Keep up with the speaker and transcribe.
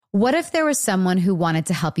What if there was someone who wanted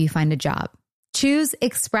to help you find a job? Choose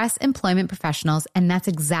Express Employment Professionals, and that's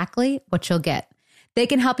exactly what you'll get. They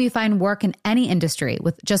can help you find work in any industry.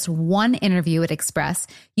 With just one interview at Express,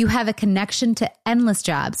 you have a connection to endless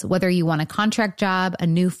jobs, whether you want a contract job, a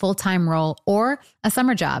new full-time role, or a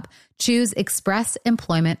summer job. Choose Express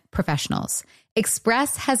Employment Professionals.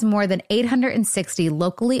 Express has more than 860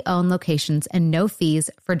 locally owned locations and no fees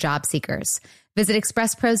for job seekers. Visit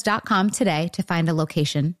expresspros.com today to find a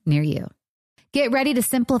location near you. Get ready to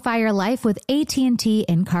simplify your life with AT&T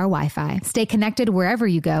in-car Wi-Fi. Stay connected wherever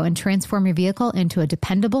you go and transform your vehicle into a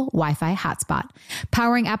dependable Wi-Fi hotspot.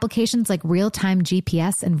 Powering applications like real-time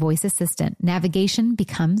GPS and voice assistant, navigation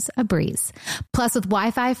becomes a breeze. Plus, with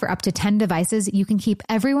Wi-Fi for up to 10 devices, you can keep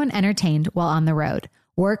everyone entertained while on the road.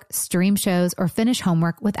 Work, stream shows, or finish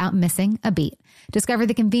homework without missing a beat. Discover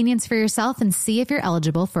the convenience for yourself and see if you're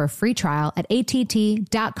eligible for a free trial at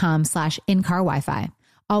att.com/in-car Wi-Fi.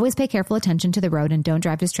 Always pay careful attention to the road and don't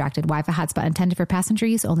drive distracted. Wi-Fi hotspot intended for passenger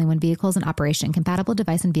use only when vehicles in operation. Compatible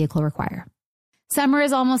device and vehicle require. Summer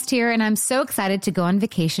is almost here, and I'm so excited to go on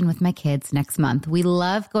vacation with my kids next month. We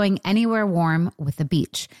love going anywhere warm with the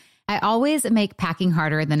beach. I always make packing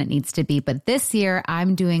harder than it needs to be, but this year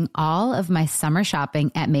I'm doing all of my summer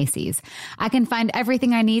shopping at Macy's. I can find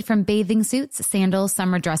everything I need from bathing suits, sandals,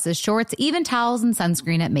 summer dresses, shorts, even towels and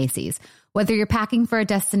sunscreen at Macy's. Whether you're packing for a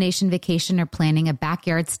destination vacation or planning a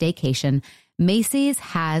backyard staycation, Macy's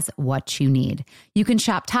has what you need. You can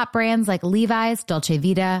shop top brands like Levi's, Dolce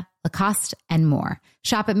Vita, Lacoste, and more.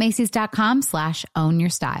 Shop at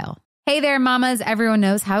Macy's.com/ownyourstyle. Hey there, mamas. Everyone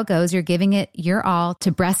knows how it goes. You're giving it your all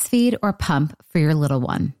to breastfeed or pump for your little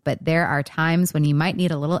one. But there are times when you might need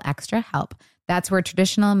a little extra help. That's where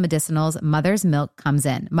Traditional Medicinal's Mother's Milk comes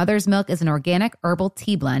in. Mother's Milk is an organic herbal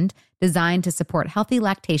tea blend designed to support healthy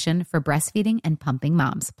lactation for breastfeeding and pumping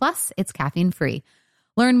moms. Plus, it's caffeine-free.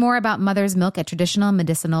 Learn more about Mother's Milk at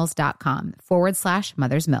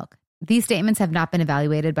traditionalmedicinals.com/Mother's Milk. These statements have not been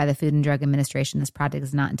evaluated by the Food and Drug Administration. This product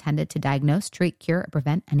is not intended to diagnose, treat, cure, or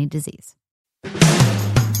prevent any disease.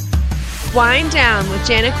 Wind Down with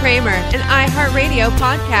Jana Kramer, an iHeartRadio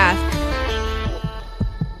podcast.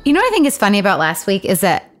 You know what I think is funny about last week is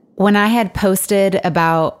that when I had posted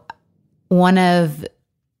about one of,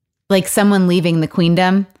 like, someone leaving the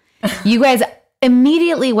queendom, you guys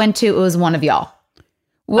immediately went to, it was one of y'all.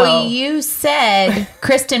 Well, you said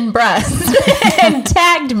Kristen Brust and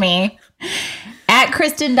tagged me at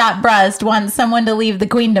Kristen.Brust wants someone to leave the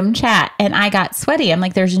Queendom chat. And I got sweaty. I'm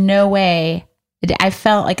like, there's no way. I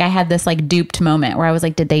felt like I had this like duped moment where I was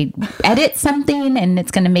like, did they edit something and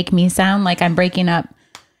it's going to make me sound like I'm breaking up?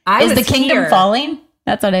 Is the kingdom falling?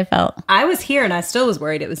 That's what I felt. I was here and I still was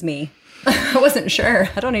worried it was me. I wasn't sure.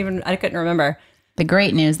 I couldn't remember. The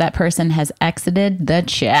great news, that person has exited the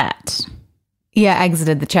chat. Yeah,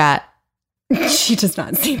 exited the chat. She does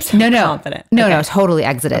not seem so confident. No, totally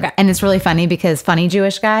exited. Okay. And it's really funny because Funny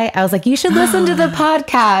Jewish Guy, I was like, you should listen to the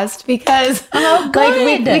podcast because like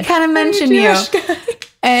we kind of mentioned you.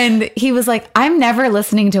 And he was like, I'm never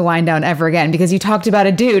listening to Wind Down ever again because you talked about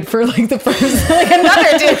a dude for like the first, like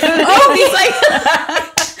another dude. Oh, he's like,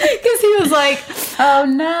 because he was like, oh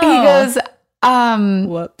no. He goes,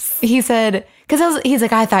 whoops. He said, he's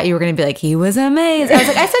like, I thought you were going to be like, he was amazing. I was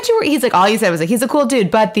like, I said you were. He's like, all you said was like, he's a cool dude,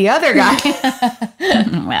 but the other guy.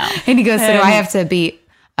 Well, and he goes, so do I have to be,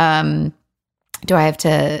 play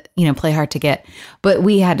hard to get? But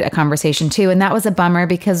we had a conversation too. And that was a bummer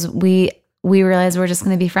because we realized we're just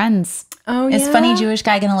going to be friends. Oh, yeah. Is Funny Jewish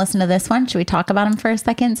Guy going to listen to this one? Should we talk about him for a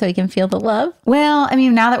second so he can feel the love? Well, I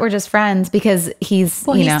mean, now that we're just friends, because he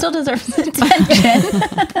still deserves attention.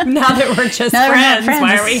 Now that we're just friends,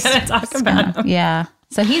 why are we going to talk about him? Yeah.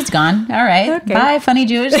 So he's gone. All right. Okay. Bye, Funny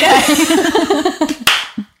Jewish Guy.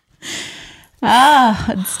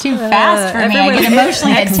 It's too fast for me. I get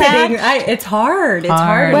emotionally attacked. It's hard. It's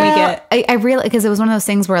hard. Well, I really, because it was one of those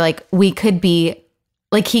things where like we could be,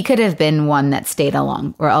 like he could have been one that stayed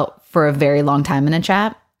along for a very long time in a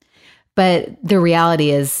chat. But the reality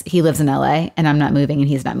is he lives in LA and I'm not moving and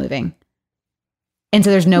he's not moving. And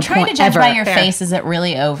so there's no point ever. Trying to judge by your face, is it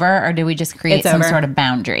really over or do we just create some sort of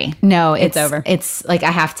boundary? No, it's over. It's like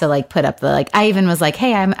I have to like put up the like, I even was like,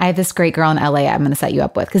 hey, I have this great girl in LA I'm going to set you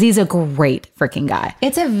up with because he's a great freaking guy.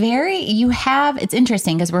 It's it's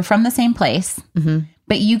interesting because we're from the same place,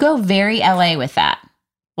 but you go very LA with that.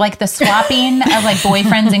 Like the swapping of like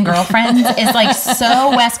boyfriends and girlfriends is like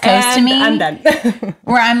so West Coast to me. I'm done.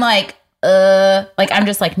 Where I'm like I'm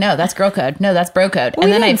just like, no, that's girl code. No, that's bro code. And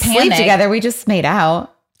then I sleep together. We just made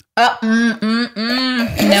out. No,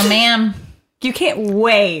 ma'am. You can't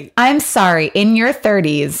wait. I'm sorry. In your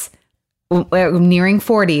 30s, we're nearing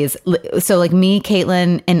 40s. So like me,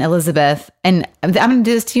 Caitlin, and Elizabeth, and I'm going to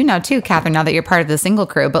do this to you now too, Catherine, now that you're part of the single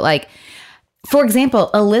crew. But like, for example,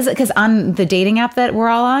 Elizabeth, because on the dating app that we're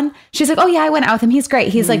all on, she's like, oh yeah, I went out with him. He's great.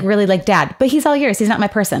 He's like really like dad, but he's all yours. He's not my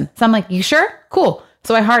person. So I'm like, you sure? Cool.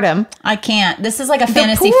 So I heart him. I can't. This is like a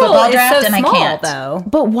fantasy football draft, and I can't. Though.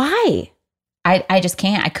 But why? I just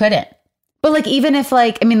can't. I couldn't. But like, even if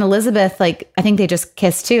like, I mean, Elizabeth, like, I think they just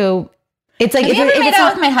kissed too. It's like, Have you ever made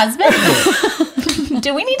out with my husband?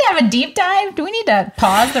 Do we need to have a deep dive? Do we need to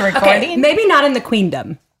pause the recording? Okay, maybe not in the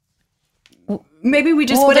queendom. Maybe we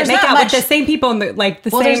just wouldn't make out with the same people in the like the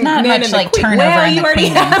same. There's not men much in the like queen. turnover Well, in you the already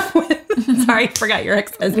queendom. have. Sorry, I forgot your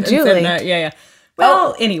ex-husband. Julie. Yeah.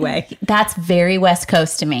 Well, anyway, That's very West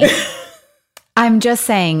Coast to me. I'm just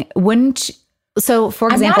saying, wouldn't you, so for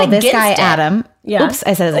I'm example, not this guy, against it. Adam, Yeah. oops,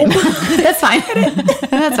 I said his name. That's fine.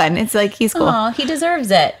 That's fine. It's like, he's cool. Oh, he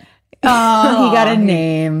deserves it. Oh, he got a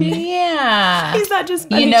name. Yeah. he's not just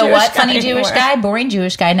You funny know Jewish what? guy Funny Jewish anymore. guy, boring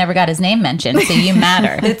Jewish guy, never got his name mentioned. So you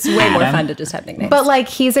matter. It's way more fun to just have nicknames. But like,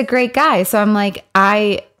 he's a great guy. So I'm like,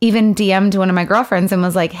 I even DM'd one of my girlfriends and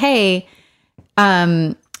was like, hey,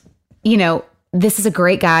 you know, this is a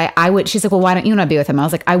great guy. She's like, well, why don't you want to be with him? I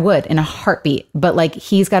was like, I would in a heartbeat, but like,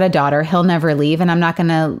 he's got a daughter. He'll never leave. And I'm not going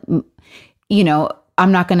to, you know,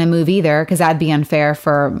 I'm not going to move either, because that'd be unfair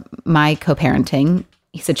for my co-parenting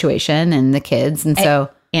situation and the kids. And so,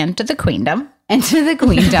 And to the queendom. and to the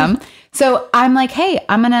queendom. So I'm like, hey,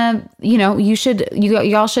 I'm going to, you know,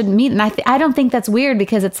 y'all should meet. And I don't think that's weird,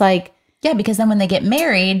 because it's like, Yeah, because then when they get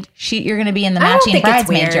married, you're going to be in the I don't matching think it's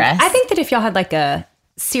bridesmaid weird. dress. I think that if y'all had like a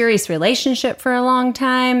serious relationship for a long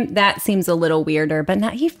time, that seems a little weirder. But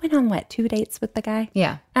not, he went on what, 2 dates with the guy?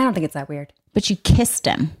 yeah, I don't think it's that weird. But you kissed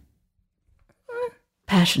him.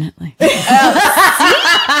 passionately.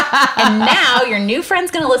 And now your new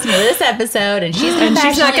friend's going to listen to this episode, and she's going to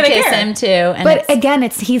she's not passionately gonna kiss care. him too. And But again,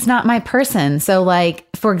 he's not my person. So like,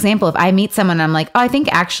 for example, if I meet someone, I'm like, oh, I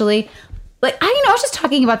think actually, like, I was just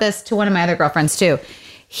talking about this to one of my other girlfriends too.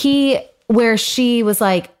 Where she was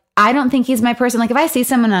like, I don't think he's my person. Like, if I see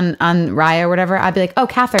someone on Raya or whatever, I'd be like, oh,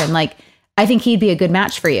 Catherine, like, I think he'd be a good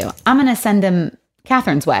match for you. I'm going to send him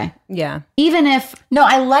Catherine's way. Yeah. Even if, No,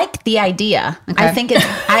 I like the idea. Okay. I think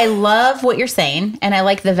I love what you're saying, and I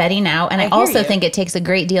like the vetting out. And I also you. think it takes a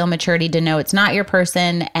great deal of maturity to know it's not your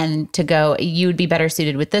person, and to go, you would be better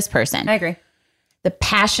suited with this person. I agree. The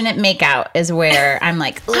passionate makeout is where I'm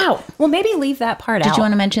like, oh, Well, maybe leave that part out. did you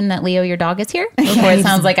want to mention that Leo, your dog, is here? Before it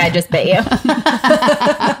sounds like I just bit you.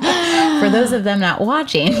 For those of them not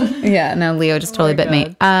watching, yeah, no, Leo just totally bit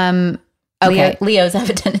me. Okay. Leos have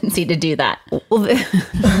a tendency to do that. Well,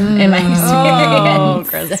 In my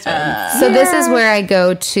experience. So this is where I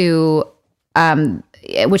go to,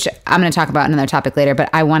 which I'm going to talk about another topic later, but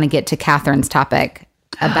I want to get to Catherine's topic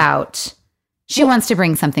about, she wants to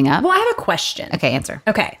bring something up. Well, I have a question. Okay, answer.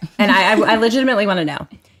 Okay. And I legitimately want to know.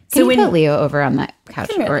 Can you put Leo over on that couch,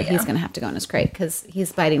 Come here, or Leo. he's going to have to go in his crate because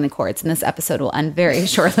he's biting the cords, and this episode will end very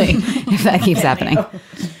shortly if that keeps happening.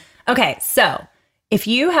 Okay. So if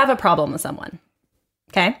you have a problem with someone,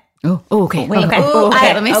 okay? Oh, okay. Wait, okay. ooh,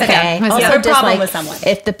 Okay, let me sit down. Let me sit Also, down. have a problem with someone.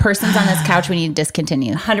 If the person's on this couch, we need to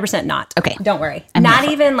discontinue. 100% not. Okay. Don't worry. I'm Not here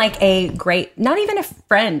for even like not even a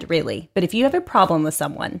friend, really. But if you have a problem with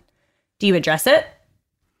someone, do you address it?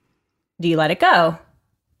 Do you let it go?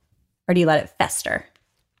 Or do you let it fester?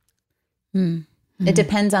 It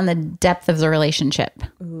depends on the depth of the relationship.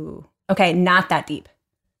 Ooh. Okay, not that deep.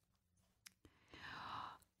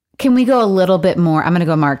 Can we go a little bit more? I'm going to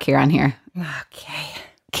go Mark here on here. Okay.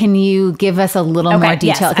 Can you give us a little Okay, more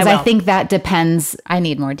detail? yes, Because I I will. think that depends I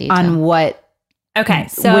need more detail. on what, Okay.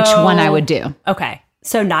 So which one I would do. Okay.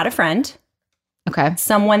 So not a friend. Okay.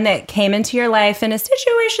 Someone that came into your life in a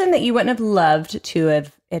situation that you wouldn't have loved to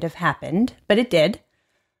have happened, but it did.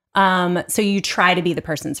 So you try to be the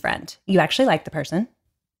person's friend. You actually like the person.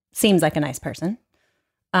 Seems like a nice person.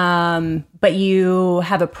 But you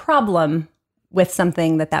have a problem with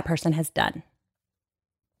something that person has done.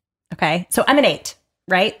 Okay. So I'm an 8,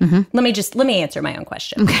 right? Mhm. Let me answer my own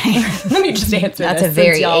question. Okay. Let me just answer That's this a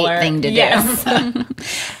very since y'all 8 are- thing to do. Yes.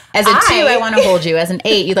 As a 2, I want to hold you. As an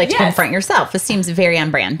 8, you'd like to Yes. confront yourself. This seems very on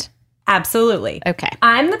brand. Absolutely. Okay.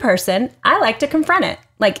 I'm the person, I like to confront it.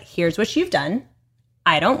 Like, here's what you've done.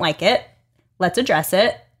 I don't like it. Let's address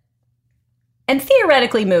it. And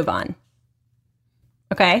theoretically move on.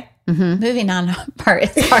 Okay? Moving on part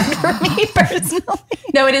is hard for me personally.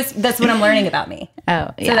 No, it is. That's what I'm learning about me. Oh,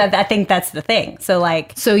 So yeah. I think that's the thing. So,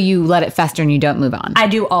 like, So you let it fester and you don't move on. I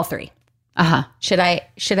do all 3. Uh-huh. Should I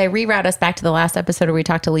reroute us back to the last episode where we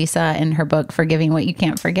talked to Lisa in her book, Forgiving What You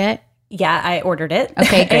Can't Forget? Yeah, I ordered it.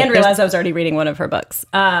 Okay, great. And realized I was already reading one of her books.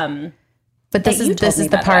 But this is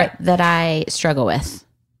the part that I struggle with.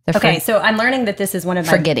 So I'm learning that this is one of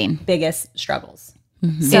my forgetting biggest struggles.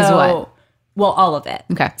 Mm-hmm. So, is what? Well, all of it.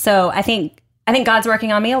 Okay. So I think God's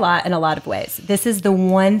working on me a lot in a lot of ways. This is the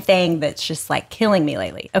one thing that's just like killing me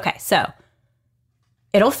lately. Okay, so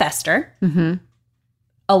it'll fester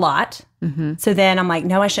a lot. Mm-hmm. So then I'm like,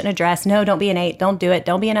 no, I shouldn't address. No, don't be an 8. Don't do it.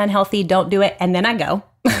 Don't be an unhealthy. Don't do it. And then I go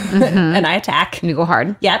and I attack. And you go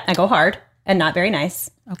hard. Yep, I go hard and not very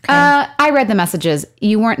nice. Okay. I read the messages.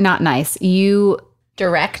 You weren't not nice. You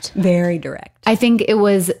direct. Very direct. I think it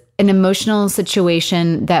was an emotional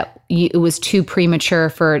situation that it was too premature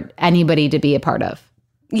for anybody to be a part of.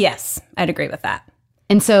 Yes, I'd agree with that.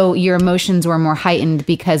 And so your emotions were more heightened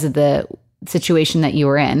because of the situation that you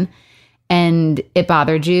were in, and it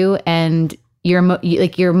bothered you, and your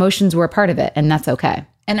emotions were a part of it, and that's okay.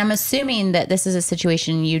 And I'm assuming that this is a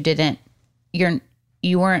situation you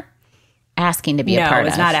weren't asking to be a part of. No, I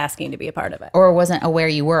was not asking to be a part of it. Or wasn't aware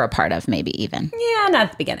you were a part of, maybe even. Yeah, not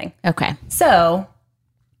at the beginning. Okay. So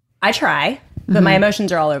I try, but my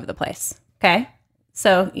emotions are all over the place. Okay.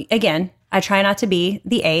 So again, I try not to be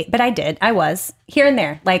the 8, but I was here and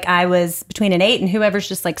there. Like I was between an 8 and whoever's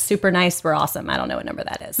just like super nice. We're awesome. I don't know what number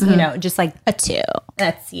that is. You know, just like a 2.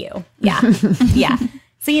 That's you. Yeah. Yeah.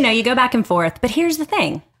 So, you go back and forth, but here's the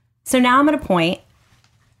thing. So now I'm at a point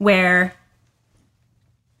where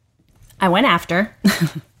I went after,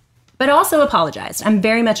 but also apologized. I'm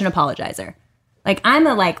very much an apologizer.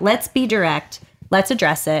 Like let's be direct. Let's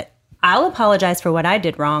address it. I'll apologize for what I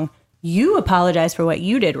did wrong. You apologize for what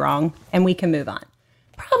you did wrong, and we can move on.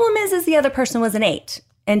 Problem is the other person was an 8,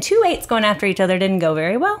 and 2 8s going after each other didn't go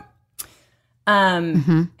very well.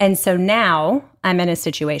 And so now I'm in a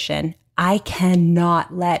situation I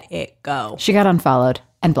cannot let it go. She got unfollowed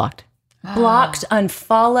and blocked. Blocked,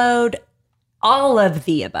 unfollowed, all of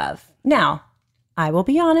the above. Now, I will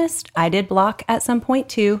be honest, I did block at some point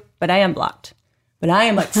too, but I unblocked. But I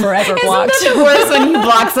am like forever blocked. Isn't that the worst when you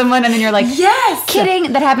block someone and then you're like, yes,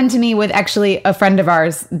 kidding? That happened to me with actually a friend of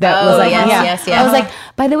ours that was like, yes. I was like,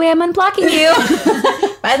 by the way, I'm unblocking you.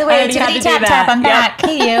 By the way, tap, I'm back.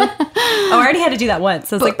 Hey, you. I already had to do that once.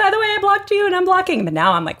 So I was like, by the way, I blocked you and I'm blocking. But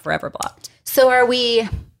now I'm like forever blocked. So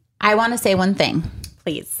I want to say one thing.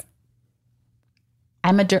 Please. I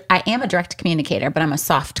am a direct communicator, but I'm a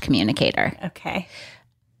soft communicator. Okay.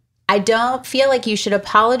 I don't feel like you should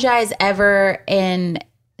apologize ever in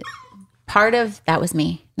that was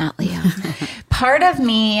me, not Leo. Part of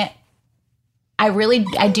me,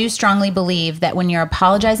 I do strongly believe that when you're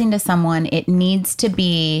apologizing to someone, it needs to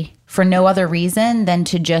be for no other reason than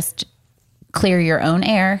to just clear your own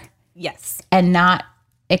air. Yes. And not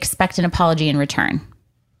expect an apology in return.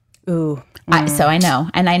 Ooh. So I know.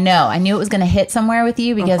 And I knew it was going to hit somewhere with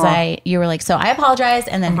you because you were like, so I apologized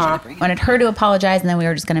and then wanted her to apologize and then we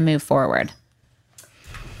were just going to move forward.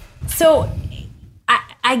 So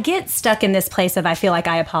I get stuck in this place of I feel like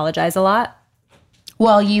I apologize a lot.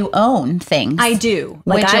 Well, you own things. I do.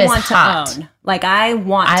 Like which I is want hot. to own. Like I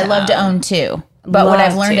want to I love to own too. But what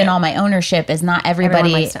I've learned in all my ownership is not everybody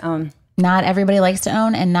Everyone likes to own. Not everybody likes to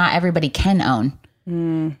own and not everybody can own.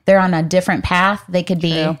 They're on a different path. They could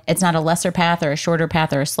be, it's not a lesser path or a shorter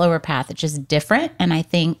path or a slower path. It's just different. And I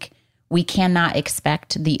think we cannot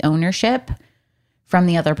expect the ownership from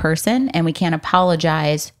the other person and we can't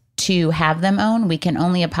apologize to have them own. We can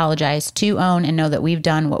only apologize to own and know that we've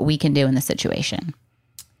done what we can do in the situation.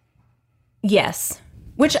 Yes.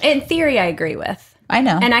 Which in theory I agree with. I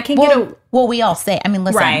know. And I can well, we all say, I mean,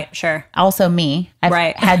 listen. Right, sure. Also me.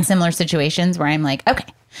 I've had similar situations where I'm like, okay.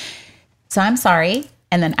 So I'm sorry.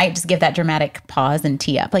 And then I just give that dramatic pause and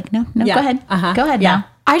tee up. Like, no, go ahead. Go ahead now.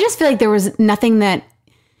 I just feel like there was nothing the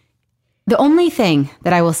only thing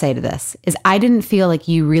that I will say to this is I didn't feel like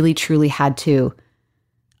you really truly had to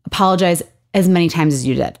apologize as many times as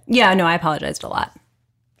you did. Yeah, no, I apologized a lot.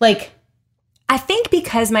 Like, I think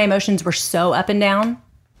because my emotions were so up and down,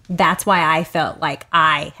 that's why I felt like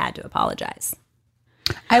I had to apologize.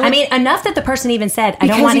 I mean, enough that the person even said, I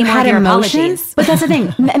don't want any more of your apologies. But that's the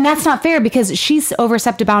thing. And that's not fair because she's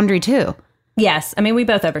overstepped a boundary too. Yes. I mean, we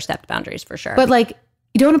both overstepped boundaries for sure. But like,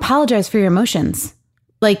 you don't apologize for your emotions.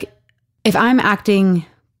 Like, if I'm acting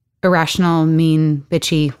irrational, mean,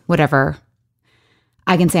 bitchy, whatever,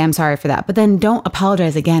 I can say I'm sorry for that. But then don't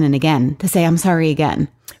apologize again and again to say I'm sorry again.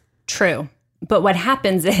 True. But what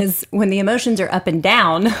happens is when the emotions are up and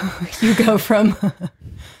down, you go from...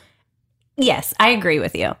 Yes, I agree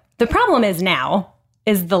with you. The problem is now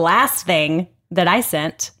is the last thing that I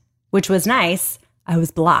sent, which was nice, I was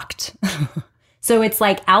blocked. So it's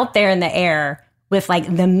like out there in the air with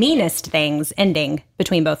like the meanest things ending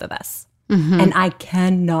between both of us. Mm-hmm. And I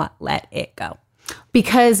cannot let it go.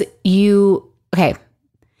 Because can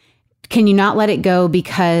you not let it go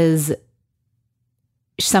because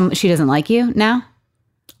she doesn't like you now?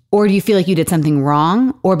 Or do you feel like you did something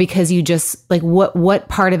wrong? Or because you just like, what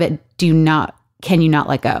part of it can you not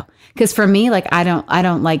let go? Because for me, like, I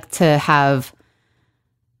don't like to have,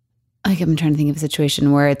 like, I'm trying to think of a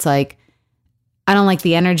situation where it's like, I don't like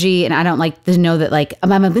the energy, and I don't like to know that, like,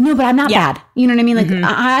 no, but I'm not bad. You know what I mean? Like,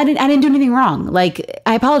 I didn't do anything wrong. Like,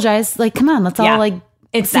 I apologize. Like, come on, let's all like,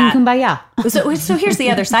 it's sing kumbaya. So here's the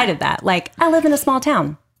other side of that. Like, I live in a small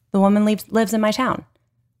town. The woman lives in my town.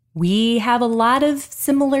 We have a lot of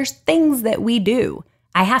similar things that we do.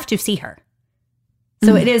 I have to see her.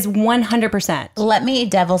 So it is 100%. Let me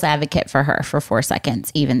devil's advocate for her for 4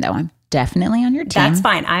 seconds, even though I'm definitely on your team. That's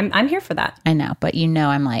fine. I'm here for that. I know, but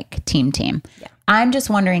I'm like team. Yeah. I'm just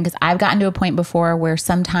wondering, because I've gotten to a point before where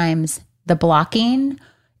sometimes the blocking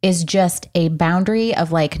is just a boundary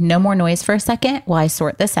of like, no more noise for a second while I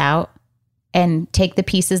sort this out and take the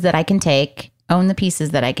pieces that I can take, own the pieces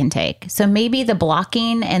that I can take. So maybe the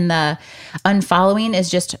blocking and the unfollowing is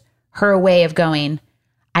just her way of going,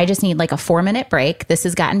 I just need like a 4-minute break. This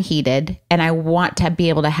has gotten heated and I want to be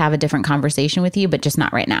able to have a different conversation with you, but just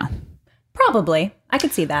not right now. Probably. I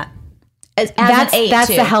could see that. That's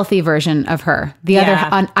the healthy version of her. The other,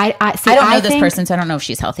 I don't know this person, so I don't know if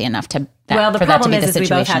she's healthy enough to. Well, the problem is we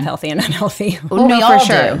both have healthy and unhealthy. Well, no, we for all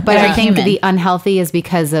sure. do. But We're I think human. the unhealthy is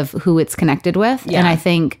because of who it's connected with, and I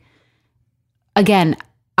think, again,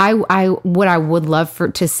 what I would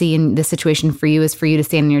love to see in this situation for you is for you to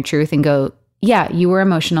stand in your truth and go, yeah, you were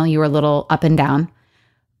emotional, you were a little up and down,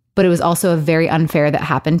 but it was also a very unfair that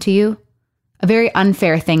happened to you. A very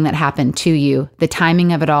unfair thing that happened to you. The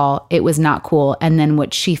timing of it all, it was not cool. And then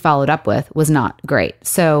what she followed up with was not great.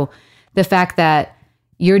 So the fact that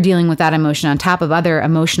you're dealing with that emotion on top of other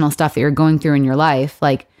emotional stuff that you're going through in your life,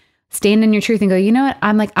 like, stand in your truth and go, you know what?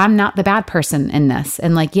 I'm not the bad person in this.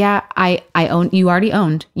 And like, yeah, I own, you already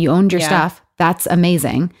owned your stuff. That's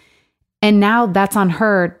amazing. And now that's on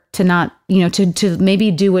her to not, to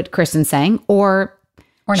maybe do what Kristen's saying, or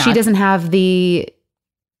she not. doesn't have the,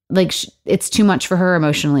 like, it's too much for her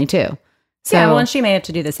emotionally too. So, yeah, well, and she may have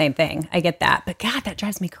to do the same thing. I get that. But God, that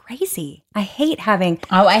drives me crazy. I hate having...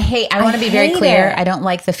 I want to be very clear. it. I don't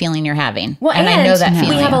like the feeling you're having. Well, and I know that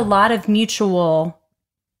feeling. We have a lot of mutual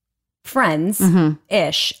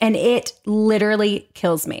friends-ish, and it literally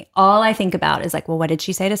kills me. All I think about is like, well, what did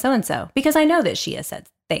she say to so-and-so? Because I know that she has said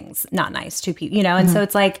things not nice to people, and so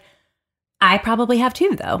it's like, I probably have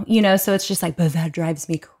too, though, so it's just like, but that drives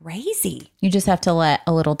me crazy. You just have to let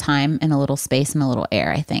a little time and a little space and a little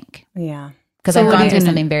air, I think. Yeah. Because I've gone through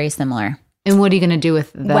something very similar. And what are you going to do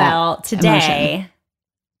with that? Well, today,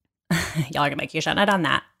 y'all are going to make you shut on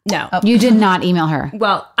that. No. Oh. You did not email her.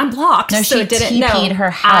 Well, I'm blocked. No, so she didn't TP'd her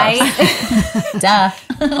house. Duh.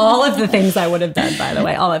 All of the things I would have done, by the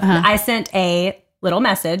way, all of them. I sent a little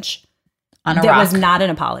message on a that rock was not an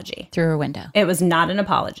apology. Through her window. It was not an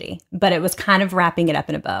apology, but it was kind of wrapping it up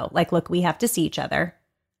in a bow. Like, look, we have to see each other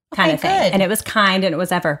kind of thing. Good. And it was kind and it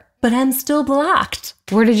was ever, but I'm still blocked.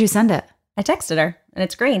 Where did you send it? I texted her and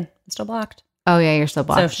it's green. I'm still blocked. Oh, yeah, you're still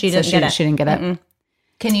blocked. So she didn't get it. She didn't get it. Mm-mm.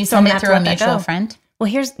 Can you So I'm send gonna it have to through a let that mutual go. friend? Well,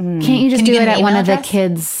 here's... Can't you just Can you do get it an at one email of the address?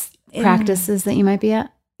 kids' practices that you might be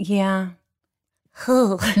at? Yeah.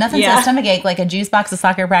 Nothing says stomachache like a juice box of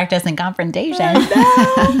soccer practice and confrontation.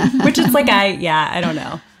 Which is like, I don't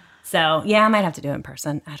know. So, yeah, I might have to do it in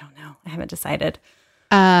person. I don't know. I haven't decided.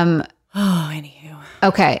 Anywho.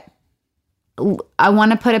 Okay. I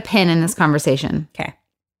want to put a pin in this conversation. Okay.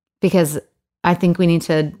 Because I think we need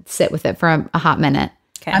to sit with it for a hot minute.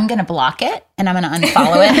 Okay. I'm going to block it and I'm going to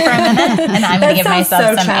unfollow it for a minute and I'm going to give myself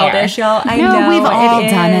so some childish, air. y'all. I No, know we've all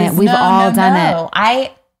done it. We've all done it.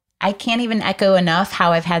 I can't even echo enough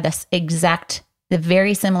how I've had the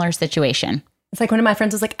very similar situation. It's like one of my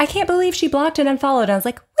friends was like, I can't believe she blocked and unfollowed. I was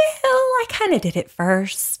like, well, I kind of did it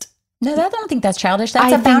first. No, I don't think that's childish.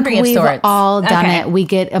 That's I a boundary think of we've sorts. all done Okay. it. We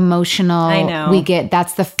get emotional. I know.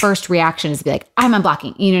 That's the first reaction is to be like, I'm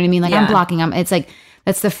unblocking. You know what I mean? Like, I'm Yeah. blocking. It's like,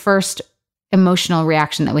 that's the first emotional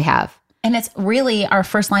reaction that we have. And it's really our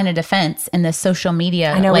first line of defense in this social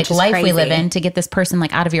media I know, like which is life we crazy. live in to get this person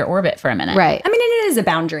like out of your orbit for a minute. Right. I mean, and it is a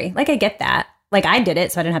boundary. Like, I get that. Like, I did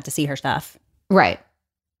it, so I didn't have to see her stuff. Right.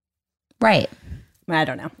 Right. I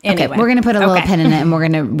don't know. Anyway. Okay, we're gonna put a little Okay. pin in it, and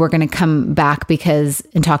we're gonna come back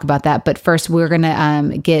and talk about that. But first, we're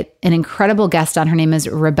gonna get an incredible guest on. Her name is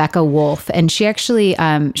Rebecca Wolf, and she actually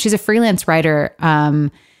she's a freelance writer.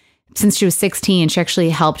 Since she was 16, she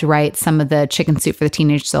actually helped write some of the Chicken Soup for the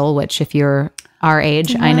Teenage Soul, which, if you're our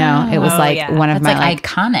age, I know it was Oh, like yeah. one of That's my like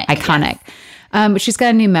iconic. iconic. But she's got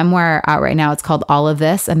a new memoir out right now. It's called All of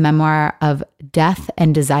This, a memoir of death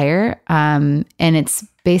and desire. And it's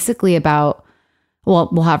basically about, well,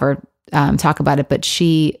 we'll have her talk about it, but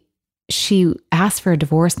she asked for a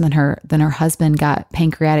divorce, and then her husband got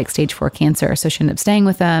pancreatic stage 4 cancer. So she ended up staying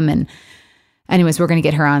with him. And anyways, we're going to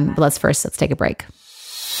get her on, but let's take a break.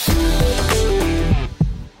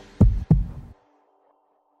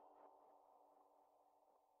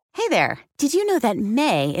 Hey there. Did you know that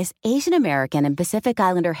May is Asian American and Pacific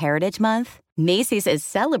Islander Heritage Month? Macy's is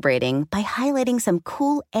celebrating by highlighting some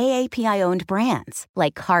cool AAPI-owned brands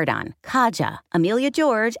like Cardon, Kaja, Amelia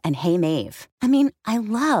George, and Hey Mave. I mean, I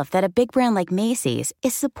love that a big brand like Macy's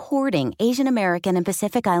is supporting Asian American and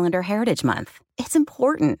Pacific Islander Heritage Month. It's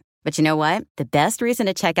important. But you know what? The best reason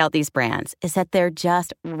to check out these brands is that they're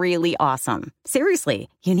just really awesome. Seriously,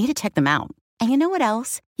 you need to check them out. And you know what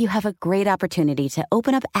else? You have a great opportunity to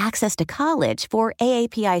open up access to college for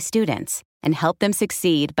AAPI students and help them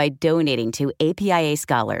succeed by donating to APIA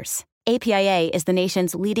Scholars. APIA is the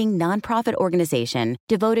nation's leading nonprofit organization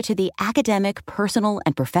devoted to the academic, personal,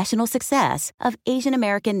 and professional success of Asian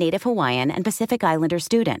American, Native Hawaiian, and Pacific Islander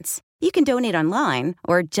students. You can donate online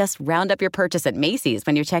or just round up your purchase at Macy's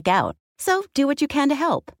when you check out. So do what you can to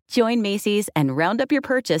help. Join Macy's and round up your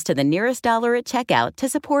purchase to the nearest dollar at checkout to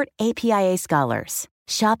support APIA Scholars.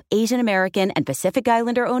 Shop Asian American and Pacific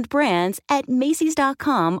Islander-owned brands at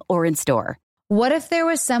Macys.com or in store. What if there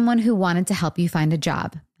was someone who wanted to help you find a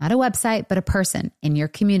job? Not a website, but a person in your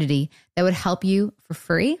community that would help you for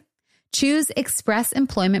free? Choose Express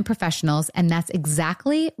Employment Professionals, and that's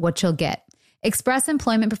exactly what you'll get. Express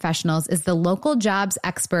Employment Professionals is the local jobs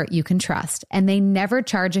expert you can trust, and they never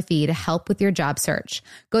charge a fee to help with your job search.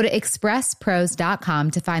 Go to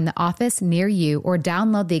expresspros.com to find the office near you or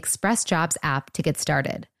download the Express Jobs app to get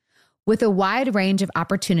started. With a wide range of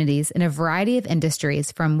opportunities in a variety of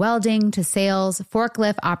industries, from welding to sales,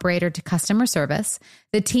 forklift operator to customer service,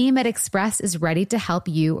 the team at Express is ready to help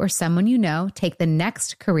you or someone you know take the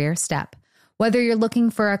next career step. Whether you're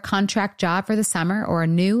looking for a contract job for the summer or a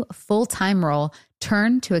new full-time role,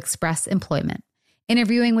 turn to Express Employment.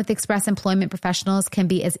 Interviewing with Express Employment Professionals can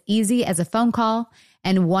be as easy as a phone call,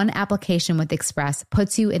 and one application with Express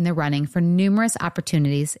puts you in the running for numerous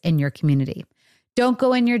opportunities in your community. Don't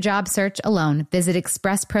go in your job search alone. Visit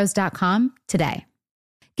expresspros.com today.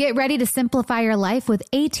 Get ready to simplify your life with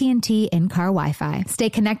AT&T in-car Wi-Fi. Stay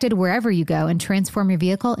connected wherever you go and transform your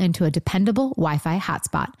vehicle into a dependable Wi-Fi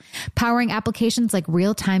hotspot. Powering applications like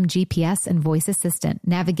real-time GPS and voice assistant,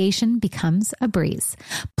 navigation becomes a breeze.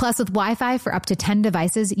 Plus, with Wi-Fi for up to 10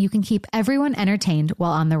 devices, you can keep everyone entertained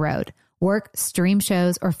while on the road. Work, stream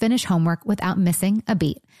shows, or finish homework without missing a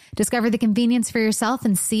beat. Discover the convenience for yourself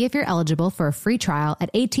and see if you're eligible for a free trial at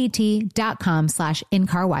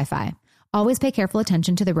att.com/in-car Wi-Fi. Always pay careful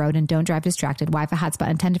attention to the road and don't drive distracted. Wi-Fi hotspot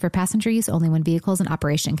intended for passenger use only when vehicles in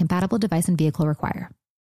operation. Compatible device and vehicle require.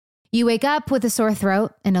 You wake up with a sore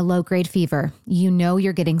throat and a low-grade fever. You know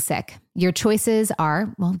you're getting sick. Your choices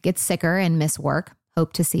are, well, get sicker and miss work.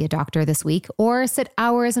 Hope to see a doctor this week, or sit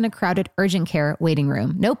hours in a crowded urgent care waiting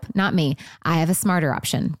room. Nope, not me. I have a smarter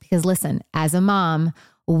option because listen, as a mom,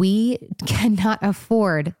 we cannot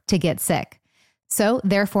afford to get sick. So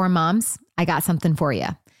therefore, moms, I got something for you.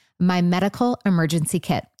 My medical emergency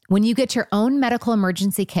kit. When you get your own medical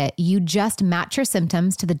emergency kit, you just match your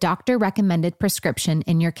symptoms to the doctor-recommended prescription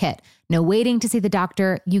in your kit. No waiting to see the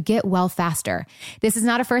doctor. You get well faster. This is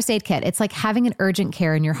not a first aid kit. It's like having an urgent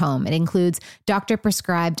care in your home. It includes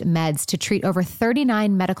doctor-prescribed meds to treat over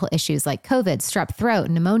 39 medical issues like COVID, strep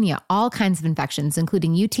throat, pneumonia, all kinds of infections,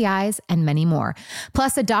 including UTIs and many more.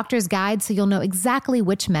 Plus a doctor's guide so you'll know exactly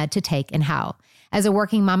which med to take and how. As a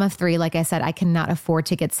working mom of 3, like I said, I cannot afford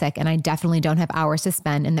to get sick, and I definitely don't have hours to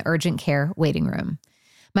spend in the urgent care waiting room.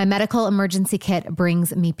 My medical emergency kit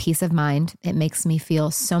brings me peace of mind. It makes me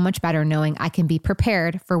feel so much better knowing I can be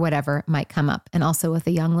prepared for whatever might come up. And also with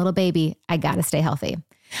a young little baby, I gotta stay healthy.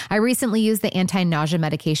 I recently used the anti-nausea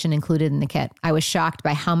medication included in the kit. I was shocked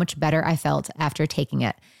by how much better I felt after taking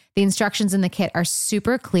it. The instructions in the kit are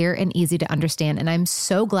super clear and easy to understand, and I'm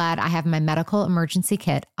so glad I have my medical emergency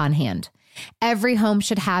kit on hand. Every home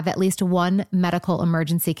should have at least one medical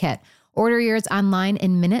emergency kit. Order yours online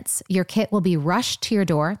in minutes. Your kit will be rushed to your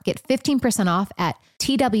door. Get 15% off at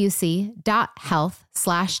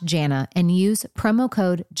twc.health/Jana and use promo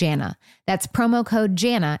code Jana. That's promo code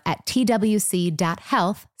Jana at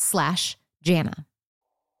twc.health/Jana.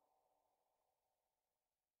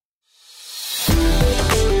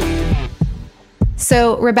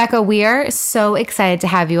 So, Rebecca, we are so excited to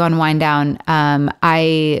have you on Wind Down.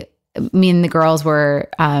 Me and the girls were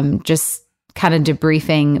just kind of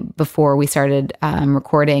debriefing before we started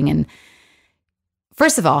recording. And,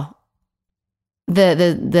 first of all,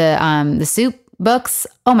 the soup books.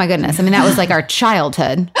 Oh my goodness. I mean, that was like our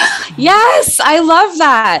childhood. Yes. I love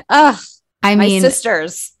that. Ugh. I My mean,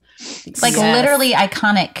 sisters. Like Yes. literally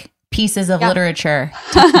iconic pieces of Yeah. literature.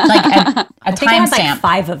 Like a I think I had like timestamp.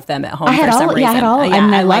 5 of them at home. I had for some all- yeah, I reason. had all- I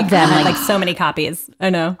mean, I love them, I had like- like so many copies. I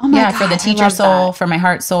know. Oh my Yeah, God, for the I teacher love soul, that. for my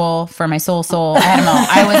heart soul, for my soul. I had them all.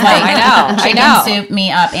 I was like, I know. chicken soup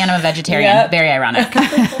me up, and I'm a vegetarian. Yep. Very ironic.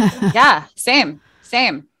 Yeah. Same.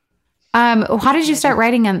 how did you start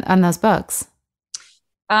writing on those books?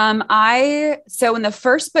 So when the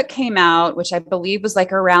first book came out, which I believe was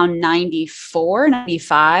like around 94,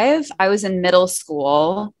 95, I was in middle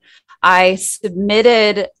school. I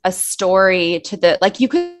submitted a story to like you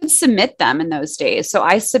could submit them in those days. So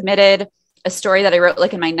I submitted a story that I wrote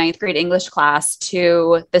like in my 9th grade English class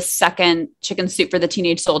to the second Chicken Soup for the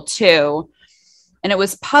Teenage Soul 2. And it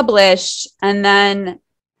was published. And then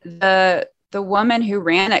the woman who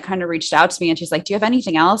ran it kind of reached out to me and she's like, do you have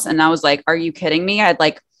anything else? And I was like, are you kidding me? I'd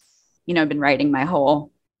like, been writing my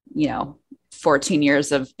whole, 14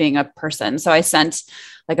 years of being a person. So I sent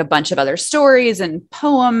like a bunch of other stories and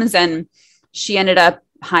poems and she ended up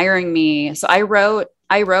hiring me. So I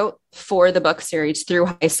wrote for the book series through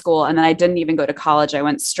high school. And then I didn't even go to college. I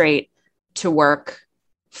went straight to work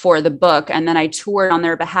for the book. And then I toured on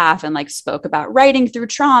their behalf and like spoke about writing through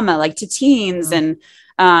trauma, like to teens and,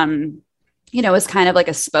 was kind of like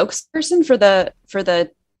a spokesperson for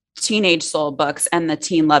the Teenage Soul books and the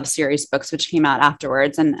Teen Love series books, which came out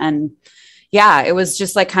afterwards. And yeah, it was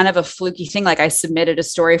just like kind of a fluky thing. Like I submitted a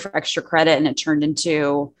story for extra credit and it turned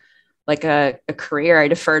into like a career. I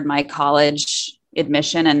deferred my college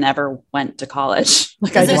admission and never went to college.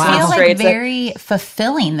 Like I Does it just feel went like straight to- very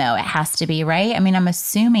fulfilling though? It has to be, right? I mean, I'm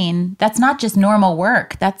assuming that's not just normal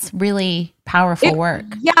work. That's really powerful work.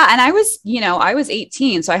 Yeah. And I was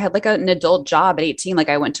 18. So I had like an adult job at 18. Like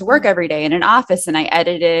I went to work every day in an office and I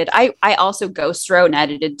edited. I also ghost wrote and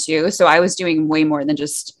edited too. So I was doing way more than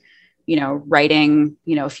just, writing,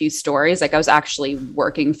 a few stories. Like I was actually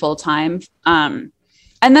working full time.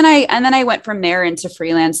 And then I went from there into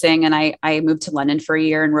freelancing and I moved to London for a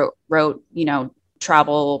year and wrote,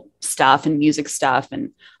 travel stuff and music stuff.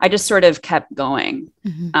 And I just sort of kept going.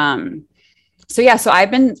 Mm-hmm. So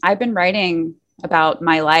I've been writing about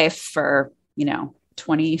my life for,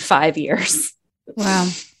 25 years. Wow.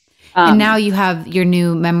 And now you have your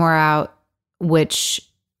new memoir out,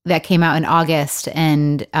 that came out in August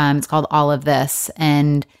and it's called All of This.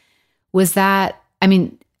 And was that, I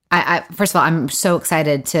mean, I first of all, I'm so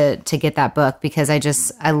excited to get that book because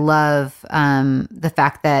I love the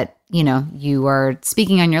fact that, you are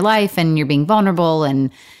speaking on your life and you're being vulnerable and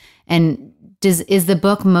is the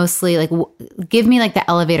book mostly like, give me like the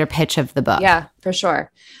elevator pitch of the book. Yeah, for sure.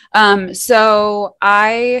 So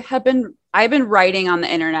I've been writing on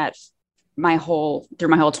the internet through my whole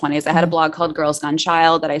 20s. I had a blog called Girls Gone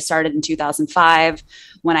Child that I started in 2005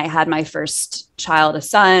 when I had my first child, a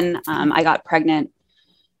son. I got pregnant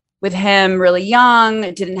with him really young,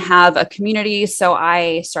 didn't have a community. So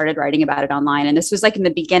I started writing about it online. And this was like in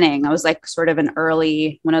the beginning, I was like sort of one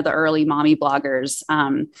of the early mommy bloggers.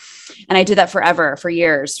 And I did that for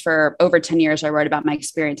years, for over 10 years. I wrote about my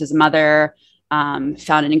experience as a mother, found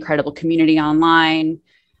an incredible community online,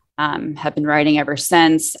 have been writing ever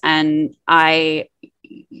since. And I,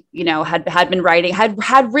 had been writing,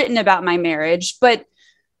 had written about my marriage, but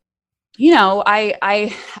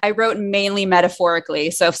I wrote mainly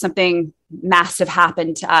metaphorically. So if something massive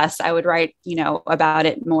happened to us, I would write, about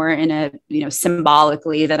it more in a,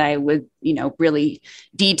 symbolically that I would, really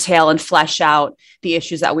detail and flesh out the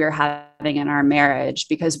issues that we were having in our marriage,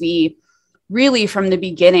 because we really from the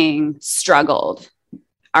beginning struggled.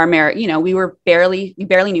 Our marriage, we barely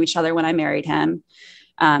knew each other when I married him.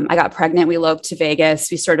 I got pregnant. We eloped to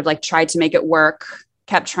Vegas. We sort of like tried to make it work,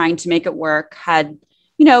 kept trying to make it work, had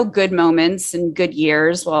good moments and good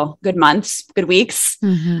years, good months, good weeks.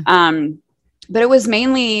 Mm-hmm. But it was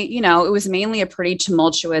mainly a pretty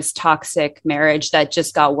tumultuous, toxic marriage that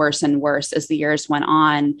just got worse and worse as the years went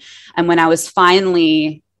on. And when I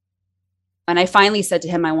finally said to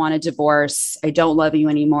him, I want a divorce. I don't love you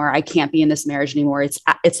anymore. I can't be in this marriage anymore. It's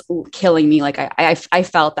killing me. Like I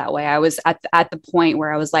felt that way. I was at the point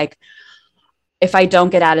where I was like, if I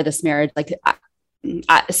don't get out of this marriage, like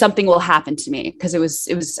something will happen to me, because I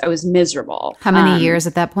was miserable. How many years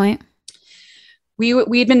at that point?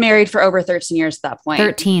 We'd been married for over 13 years at that point.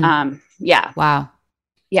 13. Yeah. Wow.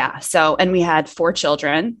 Yeah. So, and we had 4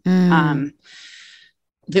 children.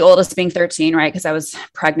 The oldest being 13, right? Because I was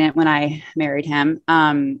pregnant when I married him.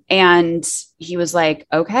 And he was like,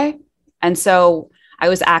 okay. And so I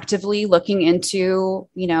was actively looking into,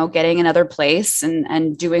 you know, getting another place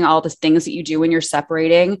and doing all the things that you do when you're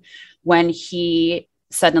separating, when he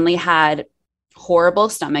suddenly had horrible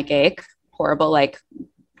stomach ache, horrible, like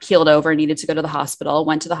keeled over, needed to go to the hospital,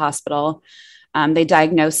 went to the hospital. They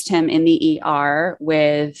diagnosed him in the ER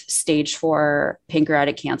with stage 4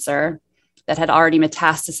 pancreatic cancer that had already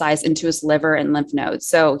metastasized into his liver and lymph nodes.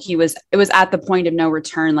 So it was at the point of no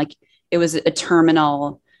return. Like it was a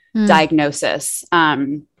terminal diagnosis.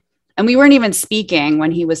 And we weren't even speaking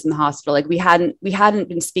when he was in the hospital. Like we hadn't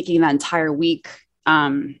been speaking that entire week.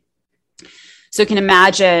 So you can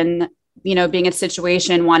imagine, you know, being in a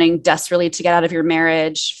situation, wanting desperately to get out of your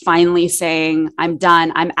marriage, finally saying, I'm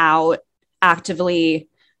done, I'm out, actively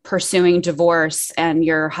pursuing divorce, and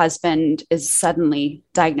your husband is suddenly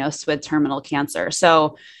diagnosed with terminal cancer.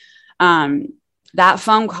 So that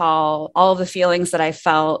phone call, all of the feelings that I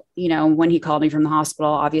felt, you know, when he called me from the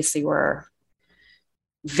hospital, obviously were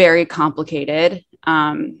very complicated.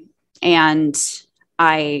 And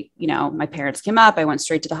I, you know, my parents came up, I went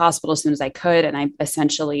straight to the hospital as soon as I could. And I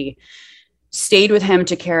essentially stayed with him,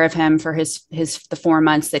 took care of him for the 4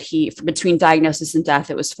 months that between diagnosis and death,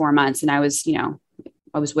 it was 4 months. And I was, you know,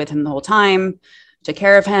 I was with him the whole time, took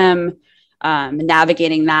care of him.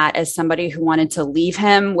 Navigating that as somebody who wanted to leave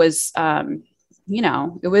him was, you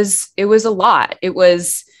know, it was a lot. It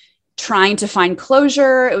was trying to find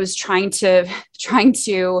closure. It was trying to,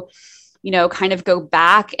 you know, kind of go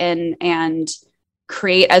back and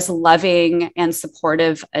create as loving and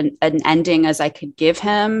supportive an ending as I could give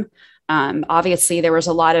him. Obviously there was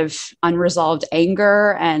a lot of unresolved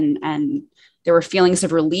anger and there were feelings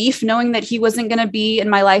of relief knowing that he wasn't going to be in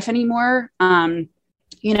my life anymore.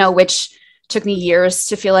 You know, which took me years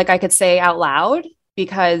to feel like I could say out loud,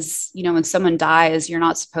 because, you know, when someone dies, you're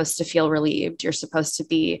not supposed to feel relieved. You're supposed to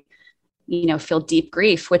be, you know, feel deep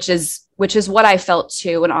grief, which is what I felt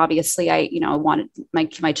too. And obviously I, you know, wanted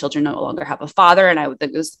my children no longer have a father. And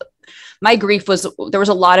my grief was, there was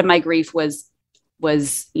a lot of my grief was,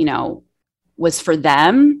 you know, was for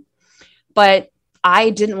them, but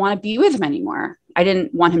I didn't want to be with him anymore. I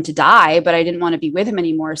didn't want him to die, but I didn't want to be with him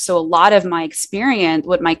anymore. So a lot of my experience,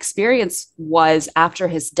 what my experience was after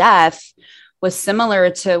his death, was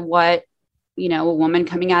similar to what, you know, a woman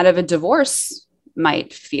coming out of a divorce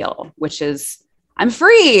might feel, which is, I'm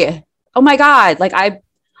free. Oh my God. Like I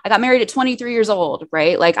got married at 23 years old,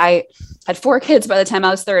 right? Like I had 4 kids by the time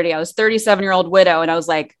I was 30. I was 37-year-old widow. And I was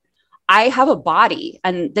like, I have a body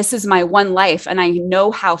and this is my one life. And I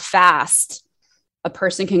know how fast a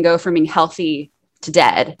person can go from being healthy to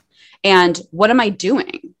dead. And what am I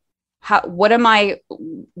doing? What do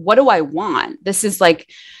I want? This is like,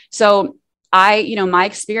 so you know, my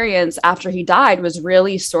experience after he died was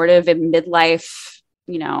really sort of a midlife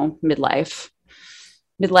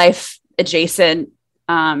adjacent,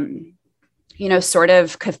 you know, sort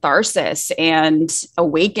of catharsis and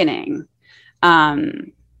awakening,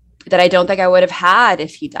 that I don't think I would have had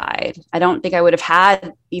if he died. I don't think I would have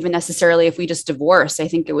had even necessarily if we just divorced. I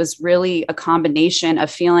think it was really a combination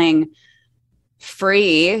of feeling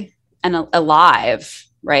free and alive.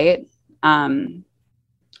 Right.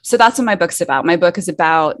 So that's what my book's about. My book is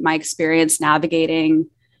about my experience navigating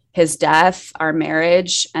his death, our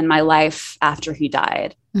marriage, and my life after he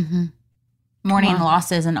died. Mm-hmm. Mourning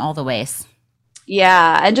losses in all the ways.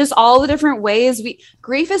 Yeah. And just all the different ways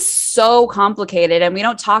grief is so complicated and we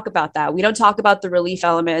don't talk about that. We don't talk about the relief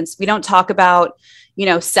elements. We don't talk about, you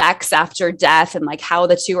know, sex after death and like how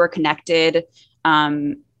the two are connected.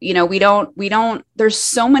 You know, we don't, there's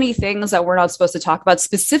so many things that we're not supposed to talk about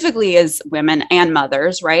specifically as women and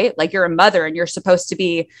mothers, right? Like you're a mother and you're supposed to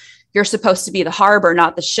be the harbor,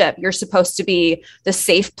 not the ship. You're supposed to be the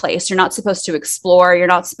safe place. You're not supposed to explore. You're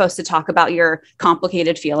not supposed to talk about your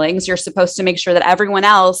complicated feelings. You're supposed to make sure that everyone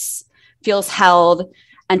else feels held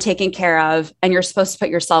and taken care of. And you're supposed to put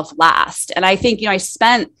yourself last. And I think, you know, I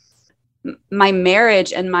spent my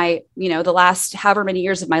marriage and my, you know, the last however many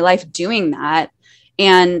years of my life doing that.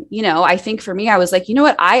 And, you know, I think for me, I was like, you know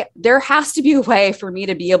what, there has to be a way for me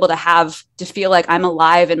to be able to feel like I'm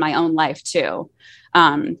alive in my own life too.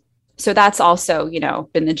 So that's also, you know,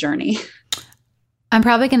 been the journey. I'm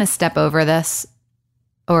probably going to step over this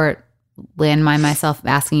or landmine myself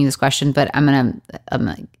asking you this question, but I'm going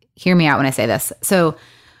to hear me out when I say this. So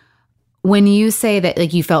when you say that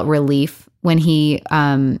like you felt relief when he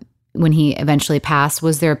eventually passed,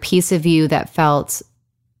 was there a piece of you that felt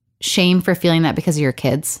shame for feeling that because of your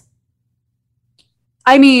kids?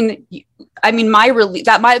 I mean, my relief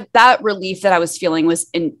that relief that I was feeling was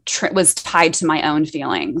tied to my own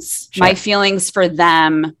feelings. Sure. My feelings for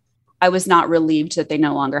them I was not relieved that they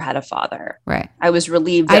no longer had a father. Right. I was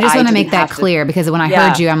relieved. That I just want to didn't make that have clear, because when I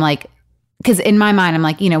heard you, I'm like, because in my mind, I'm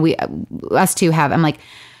like, you know, us two have, I'm like,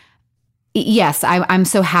 yes, I'm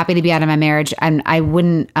so happy to be out of my marriage. And I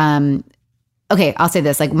wouldn't, okay, I'll say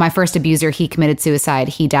this, like my first abuser, he committed suicide.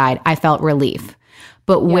 He died. I felt relief.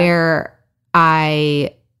 But where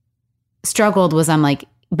I struggled was I'm like,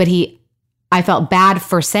 I felt bad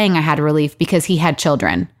for saying I had relief because he had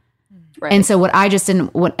children. Right. And so what I just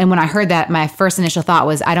didn't, and when I heard that, my first initial thought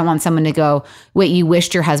was, I don't want someone to go, wait, you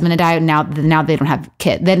wished your husband had died. Now they don't have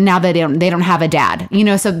kids. Then now they don't have a dad, you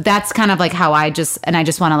know? So that's kind of like how I just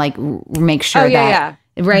want to like make sure that,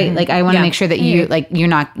 right. Mm-hmm. Like I want to make sure that you, like, you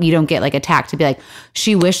don't get like attacked to be like,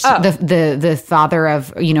 she wished the father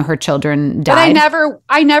of, you know, her children died. But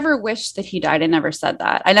I never wished that he died. I never said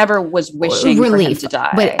that. I never was wishing for him to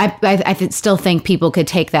die. But I still think people could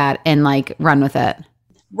take that and like run with it.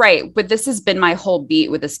 Right. But this has been my whole beat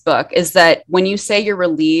with this book, is that when you say you're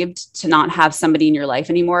relieved to not have somebody in your life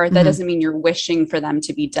anymore, that doesn't mean you're wishing for them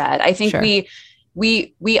to be dead. I think we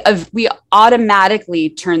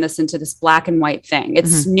automatically turn this into this black and white thing.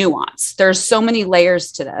 It's nuance. There's so many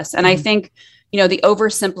layers to this. And I think, you know, the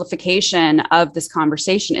oversimplification of this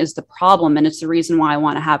conversation is the problem. And it's the reason why I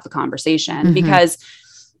want to have the conversation, because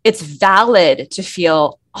it's valid to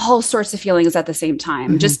feel all sorts of feelings at the same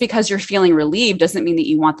time. Just because you're feeling relieved doesn't mean that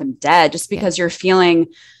you want them dead. Just because you're feeling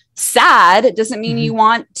sad doesn't mean you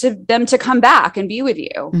want them to come back and be with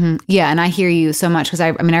you. Yeah. And I hear you so much, because I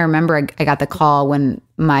remember I got the call when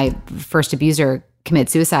my first abuser committed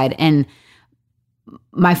suicide, and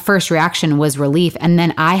my first reaction was relief. And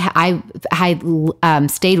then I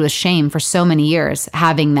stayed with shame for so many years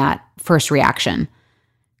having that first reaction.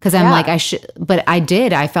 Because I'm like, but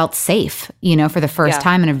I felt safe, you know, for the first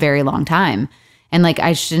time in a very long time. And like,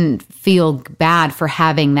 I shouldn't feel bad for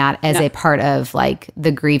having that as a part of like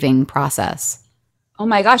the grieving process. Oh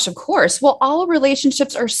my gosh, of course. Well, all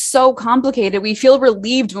relationships are so complicated. We feel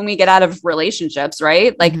relieved when we get out of relationships,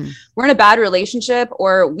 right? Like we're in a bad relationship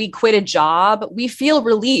or we quit a job, we feel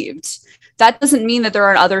relieved. That doesn't mean that there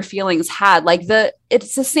aren't other feelings had. Like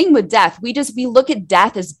it's the same with death. We look at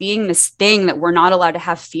death as being this thing that we're not allowed to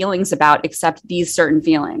have feelings about, except these certain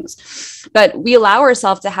feelings. But we allow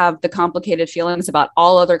ourselves to have the complicated feelings about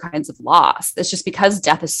all other kinds of loss. It's just because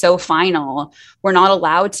death is so final, we're not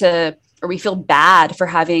allowed to, or we feel bad for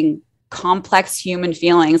having complex human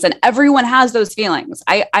feelings. And everyone has those feelings.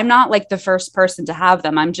 I'm not like the first person to have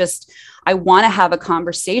them. I want to have a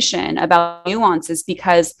conversation about nuances,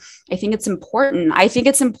 because I think it's important. I think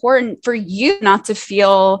it's important for you not to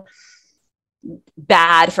feel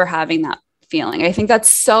bad for having that feeling. I think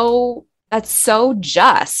that's so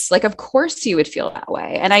just. Like, of course you would feel that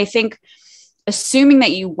way. And I think assuming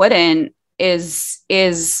that you wouldn't is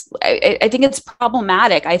I think it's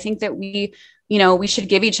problematic. I think that we should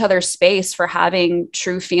give each other space for having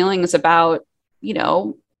true feelings about, you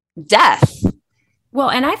know, death. Well,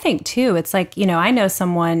 and I think too, it's like, you know, I know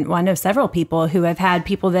several people who have had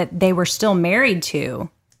people that they were still married to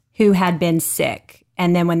who had been sick.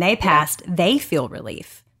 And then when they passed, they feel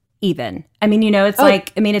relief even. I mean, you know, it's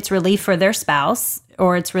it's relief for their spouse,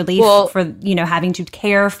 or it's relief for, you know, having to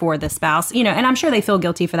care for the spouse, you know, and I'm sure they feel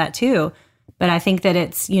guilty for that too. But I think that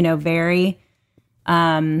it's, you know, very,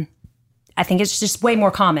 I think it's just way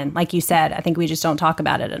more common. Like you said, I think we just don't talk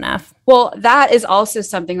about it enough. Well, that is also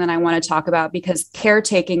something that I want to talk about, because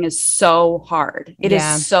caretaking is so hard. It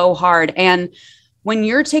is so hard. And when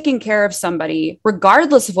you're taking care of somebody,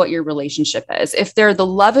 regardless of what your relationship is, if they're the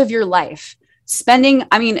love of your life,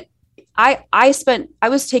 I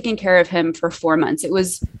was taking care of him for 4 months. It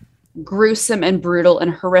was gruesome and brutal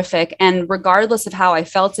and horrific. And regardless of how I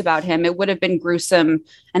felt about him, it would have been gruesome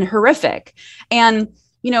and horrific. And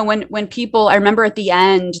you know, when people, I remember at the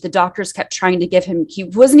end, the doctors kept trying to give him, he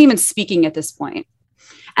wasn't even speaking at this point.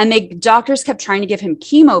 And doctors kept trying to give him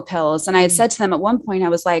chemo pills. And I had said to them at one point, I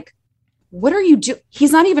was like, what are you doing?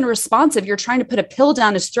 He's not even responsive. You're trying to put a pill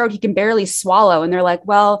down his throat. He can barely swallow. And they're like,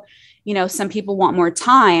 well, you know, some people want more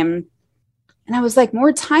time. And I was like,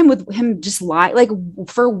 more time with him just like,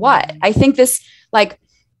 for what? I think this, like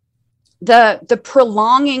the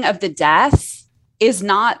prolonging of the death is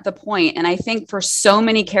not the point. And I think for so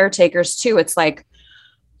many caretakers too, it's like,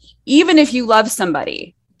 even if you love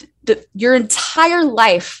somebody, your entire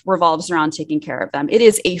life revolves around taking care of them. It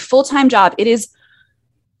is a full-time job. It is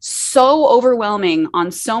so overwhelming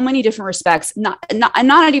on so many different respects. I'm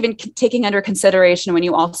not even taking under consideration when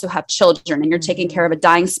you also have children and you're taking care of a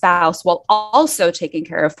dying spouse while also taking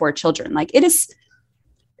care of 4 children. Like, it is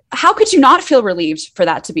how could you not feel relieved for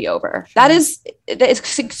that to be over? Sure. That is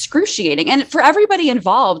excruciating. And for everybody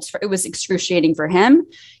involved, it was excruciating for him.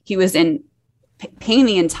 He was in pain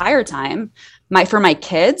the entire time. For my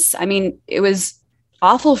kids, I mean, it was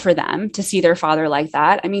awful for them to see their father like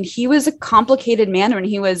that. I mean, he was a complicated man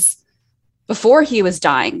before he was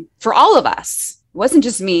dying for all of us. It wasn't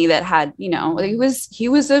just me that had, he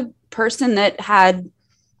was a person that had,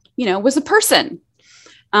 was a person.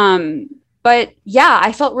 But yeah,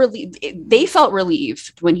 I felt relieved. They felt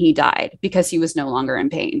relieved when he died because he was no longer in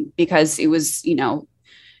pain, because it was, and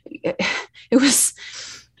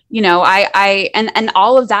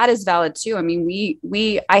all of that is valid too. I mean,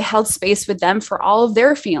 I held space with them for all of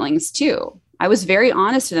their feelings too. I was very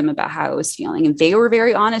honest with them about how I was feeling, and they were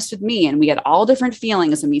very honest with me, and we had all different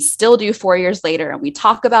feelings, and we still do 4 years later, and we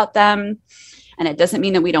talk about them. And it doesn't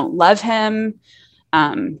mean that we don't love him.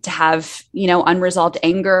 To have, unresolved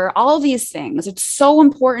anger, all of these things. It's so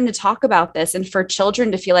important to talk about this, and for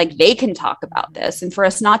children to feel like they can talk about this, and for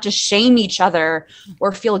us not to shame each other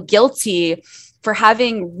or feel guilty for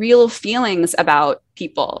having real feelings about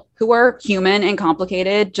people who are human and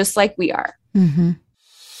complicated, just like we are. Mm-hmm.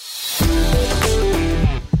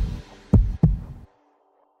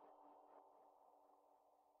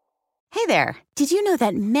 Hey there. Did you know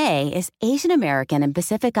that May is Asian American and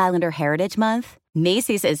Pacific Islander Heritage Month?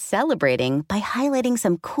 Macy's is celebrating by highlighting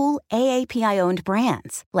some cool AAPI-owned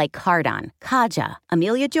brands like Cardon, Kaja,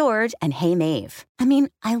 Amelia George, and Hey Mave. I mean,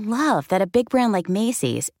 I love that a big brand like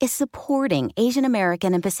Macy's is supporting Asian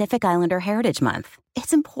American and Pacific Islander Heritage Month.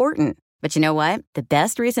 It's important. But you know what? The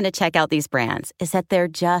best reason to check out these brands is that they're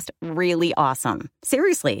just really awesome.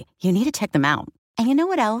 Seriously, you need to check them out. And you know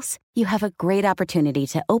what else? You have a great opportunity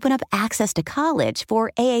to open up access to college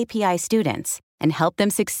for AAPI students and help them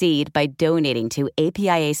succeed by donating to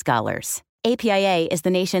APIA Scholars. APIA is the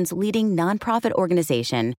nation's leading nonprofit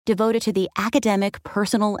organization devoted to the academic,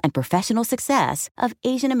 personal, and professional success of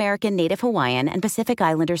Asian American, Native Hawaiian, and Pacific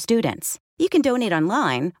Islander students. You can donate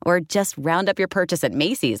online or just round up your purchase at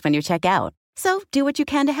Macy's when you check out. So do what you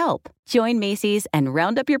can to help. Join Macy's and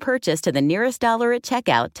round up your purchase to the nearest dollar at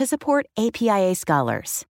checkout to support APIA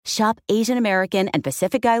Scholars. Shop Asian American and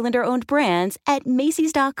Pacific Islander-owned brands at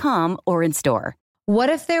Macys.com or in store. What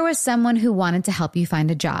if there was someone who wanted to help you find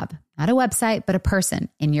a job? Not a website, but a person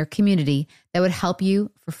in your community that would help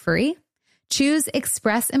you for free? Choose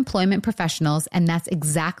Express Employment Professionals, and that's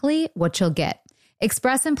exactly what you'll get.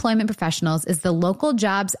 Express Employment Professionals is the local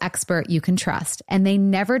jobs expert you can trust, and they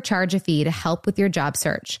never charge a fee to help with your job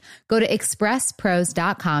search. Go to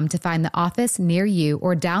expresspros.com to find the office near you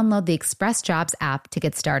or download the Express Jobs app to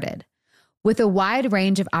get started. With a wide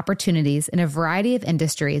range of opportunities in a variety of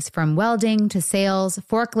industries, from welding to sales,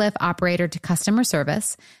 forklift operator to customer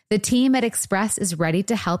service, the team at Express is ready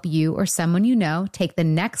to help you or someone you know take the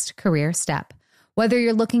next career step. Whether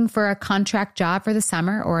you're looking for a contract job for the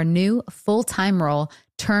summer or a new full-time role,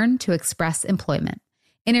 turn to Express Employment.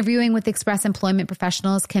 Interviewing with Express Employment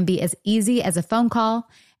Professionals can be as easy as a phone call,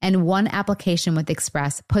 and one application with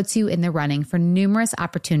Express puts you in the running for numerous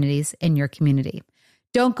opportunities in your community.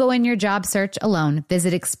 Don't go in your job search alone.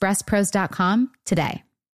 Visit expresspros.com today.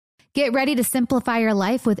 Get ready to simplify your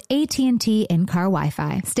life with AT&T in-car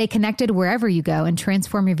Wi-Fi. Stay connected wherever you go and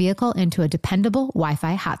transform your vehicle into a dependable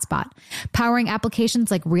Wi-Fi hotspot. Powering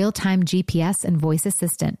applications like real-time GPS and voice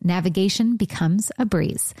assistant, navigation becomes a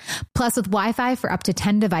breeze. Plus, with Wi-Fi for up to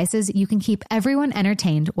 10 devices, you can keep everyone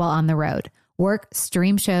entertained while on the road. Work,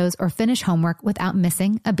 stream shows, or finish homework without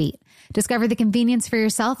missing a beat. Discover the convenience for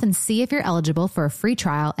yourself and see if you're eligible for a free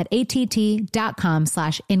trial at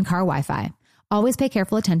att.com/in-car Wi-Fi. Always pay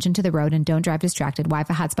careful attention to the road and don't drive distracted.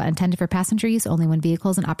 Wi-Fi hotspot intended for passenger use only when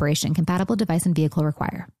vehicles in operation. Compatible device and vehicle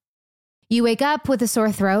require. You wake up with a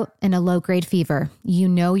sore throat and a low-grade fever. You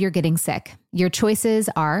know you're getting sick. Your choices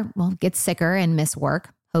are, get sicker and miss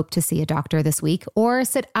work. Hope to see a doctor this week, or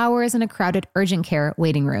sit hours in a crowded urgent care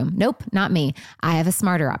waiting room. Nope, not me. I have a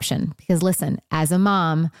smarter option because listen, as a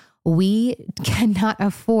mom, we cannot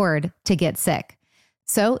afford to get sick.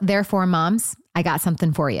 So therefore, moms, I got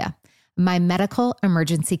something for you. My medical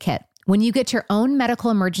emergency kit. When you get your own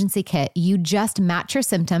medical emergency kit, you just match your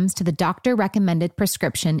symptoms to the doctor-recommended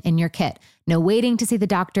prescription in your kit. No waiting to see the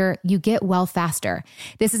doctor. You get well faster.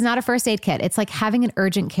 This is not a first aid kit. It's like having an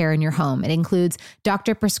urgent care in your home. It includes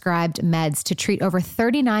doctor-prescribed meds to treat over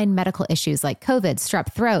 39 medical issues like COVID,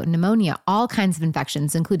 strep throat, pneumonia, all kinds of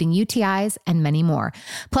infections, including UTIs and many more.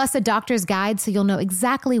 Plus a doctor's guide so you'll know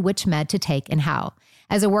exactly which med to take and how.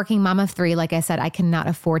 As a working mom of 3, like I said, I cannot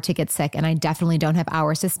afford to get sick, and I definitely don't have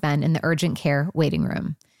hours to spend in the urgent care waiting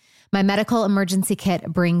room. My medical emergency kit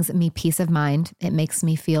brings me peace of mind. It makes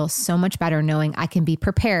me feel so much better knowing I can be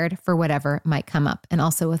prepared for whatever might come up. And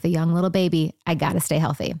also with a young little baby, I got to stay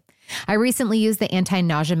healthy. I recently used the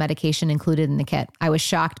anti-nausea medication included in the kit. I was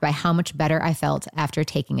shocked by how much better I felt after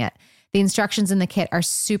taking it. The instructions in the kit are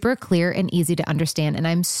super clear and easy to understand, and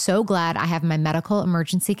I'm so glad I have my medical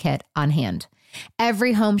emergency kit on hand.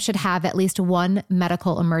 Every home should have at least one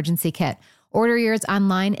medical emergency kit. Order yours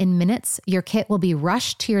online in minutes. Your kit will be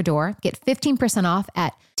rushed to your door. Get 15% off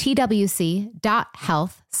at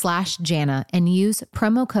twc.health/Jana and use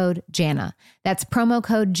promo code Jana. That's promo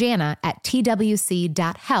code Jana at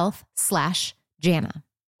twc.health/Jana.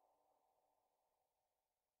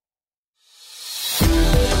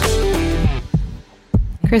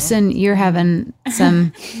 Kristen, you're having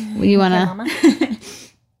some, you want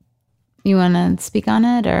to speak on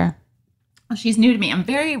it or? Well, she's new to me. I'm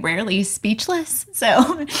very rarely speechless.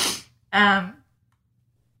 So I'm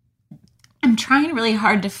trying really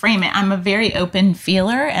hard to frame it. I'm a very open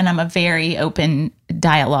feeler and I'm a very open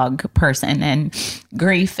dialogue person. And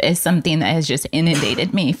grief is something that has just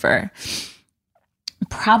inundated me for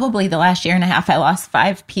probably the last year and a half. I lost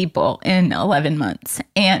 5 people in 11 months.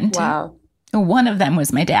 And wow. One of them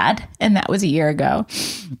was my dad. And that was a year ago.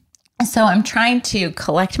 So I'm trying to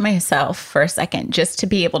collect myself for a second just to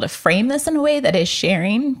be able to frame this in a way that is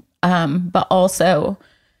sharing, but also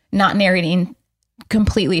not narrating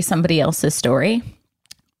completely somebody else's story.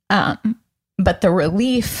 But the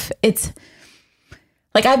relief, it's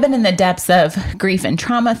like I've been in the depths of grief and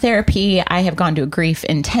trauma therapy. I have gone to a grief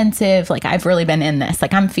intensive. Like I've really been in this.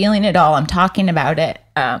 Like I'm feeling it all. I'm talking about it.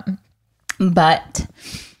 But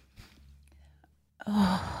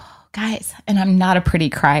guys, and I'm not a pretty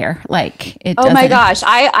crier. Like it. Oh my gosh,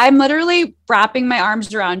 I'm literally wrapping my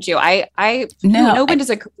arms around you. Who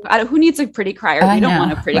needs a pretty crier? We don't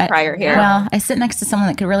want a pretty crier here. Well, I sit next to someone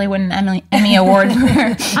that could really win an Emmy Award for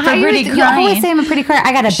pretty crying. You always say I'm a pretty crier.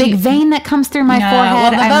 I got a big vein that comes through my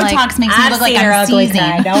forehead. Well, the Botox makes me look like I'm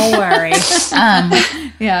seizing. Don't worry.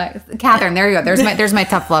 Yeah, Catherine, there you go. There's my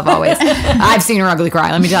tough love always. I've seen her ugly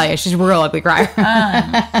cry. Let me tell you, she's a real ugly crier.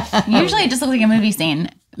 Usually, it just looks like a movie scene.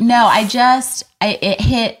 No, it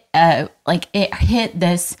hit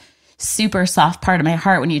this super soft part of my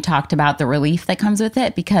heart when you talked about the relief that comes with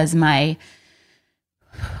it, because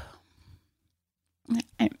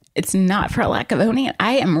it's not for lack of owning it.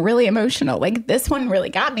 I am really emotional. Like this one really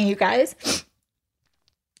got me, you guys.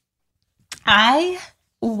 I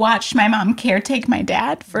watched my mom caretake my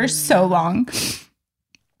dad for so long.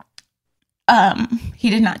 He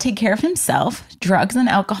did not take care of himself, drugs and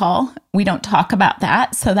alcohol. We don't talk about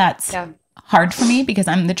that. So that's hard for me because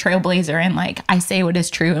I'm the trailblazer and like I say what is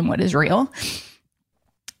true and what is real.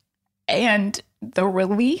 And the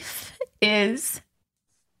relief is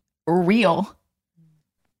real.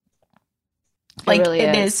 Like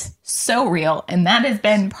it is so real. And that has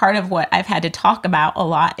been part of what I've had to talk about a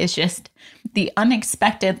lot is just the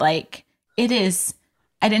unexpected. Like it is,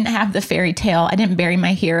 I didn't have the fairy tale. I didn't bury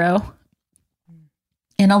my hero.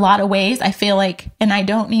 In a lot of ways, I feel like, and I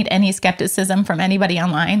don't need any skepticism from anybody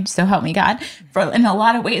online, so help me God. In a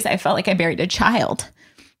lot of ways, I felt like I buried a child.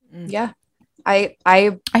 Yeah. I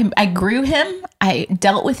grew him. I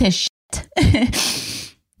dealt with his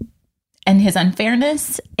shit and his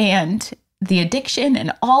unfairness and the addiction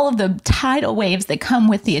and all of the tidal waves that come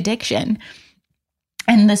with the addiction.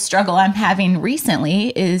 And the struggle I'm having recently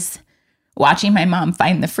is watching my mom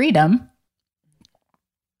find the freedom.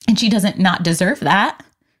 And she doesn't not deserve that.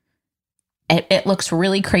 It looks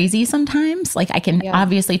really crazy sometimes. Like I can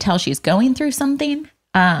obviously tell she's going through something.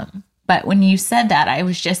 But when you said that, I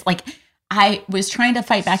was just like, I was trying to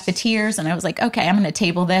fight back the tears and I was like, okay, I'm going to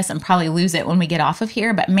table this and probably lose it when we get off of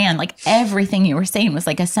here. But man, like everything you were saying was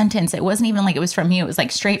like a sentence. It wasn't even like it was from you. It was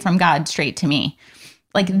like straight from God, straight to me.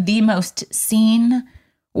 Like the most seen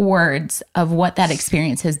words of what that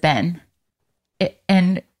experience has been.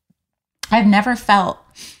 And I've never felt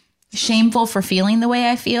shameful for feeling the way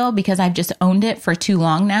I feel because I've just owned it for too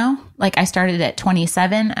long now. Like I started at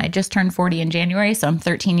 27. I just turned 40 in January. So I'm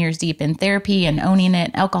 13 years deep in therapy and owning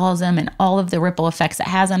it, alcoholism and all of the ripple effects it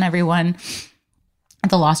has on everyone.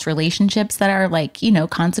 The lost relationships that are like,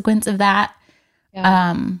 consequence of that.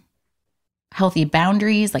 Yeah. Healthy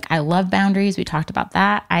boundaries. Like I love boundaries. We talked about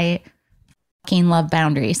that. I fucking love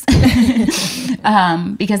boundaries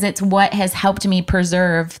because it's what has helped me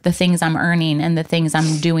preserve the things I'm earning and the things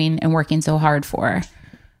I'm doing and working so hard for.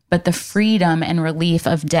 But the freedom and relief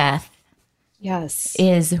of death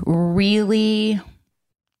is really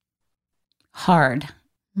hard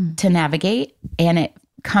to navigate. And it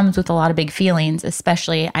comes with a lot of big feelings,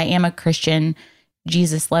 especially I am a Christian,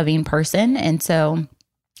 Jesus loving person. And so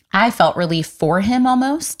I felt relief for him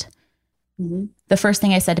almost. Mm-hmm. The first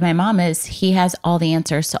thing I said to my mom is, he has all the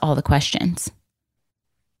answers to all the questions.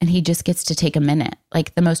 And he just gets to take a minute.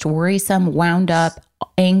 Like the most worrisome, wound up,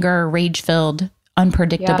 anger, rage-filled,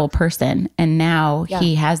 unpredictable person. And now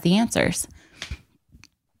he has the answers.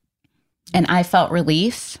 And I felt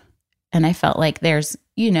relief. And I felt like there's,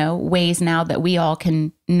 ways now that we all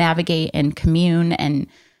can navigate and commune and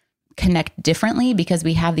connect differently because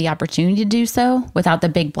we have the opportunity to do so without the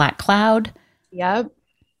big black cloud. Yep.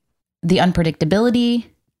 The unpredictability.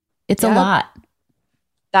 It's a lot.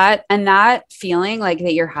 That feeling like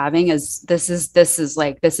that you're having is this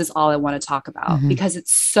is all I want to talk about, because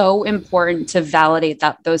it's so important to validate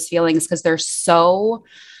those feelings, because they're so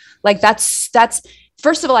like, that's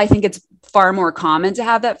first of all, I think it's far more common to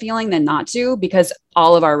have that feeling than not to, because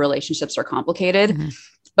all of our relationships are complicated.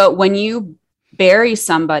 But when you bury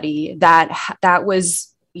somebody that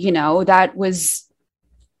was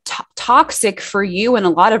toxic for you in a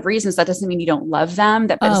lot of reasons, that doesn't mean you don't love them.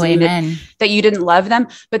 That doesn't mean that you didn't love them,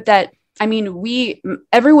 but that, I mean,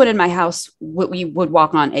 everyone in my house, we would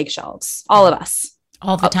walk on eggshells, all of us,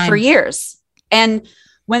 all the time for years. And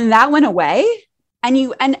when that went away,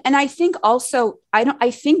 and I think also,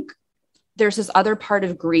 I think there's this other part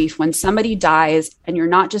of grief when somebody dies and you're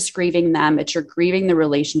not just grieving them, but you're grieving the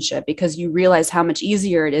relationship, because you realize how much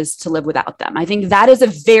easier it is to live without them. I think that is a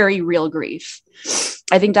very real grief.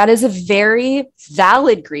 I think that is a very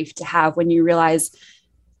valid grief to have, when you realize,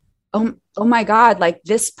 oh my God, like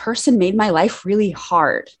this person made my life really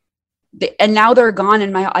hard. And now they're gone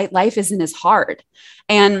and my life isn't as hard.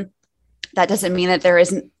 And that doesn't mean that there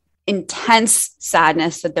isn't intense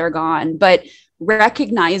sadness that they're gone, but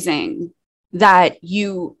recognizing that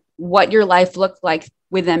what your life looked like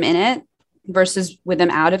with them in it versus with them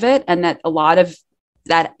out of it. And that a lot of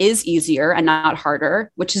that is easier and not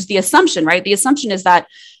harder, which is the assumption, right? The assumption is that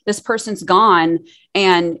this person's gone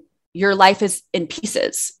and your life is in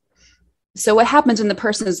pieces. So what happens when the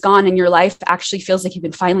person is gone and your life actually feels like you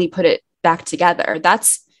can finally put it back together?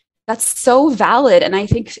 That's so valid. And I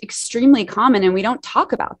think extremely common. And we don't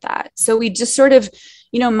talk about that. So we just sort of,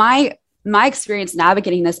 my experience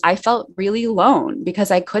navigating this, I felt really alone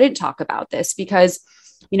because I couldn't talk about this, because,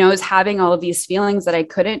 I was having all of these feelings that I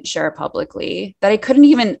couldn't share publicly, that I couldn't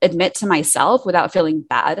even admit to myself without feeling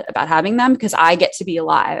bad about having them, because I get to be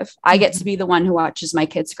alive. I get to be the one who watches my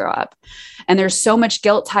kids grow up. And there's so much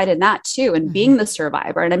guilt tied in that too. And being the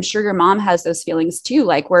survivor. And I'm sure your mom has those feelings too,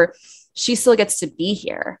 like where she still gets to be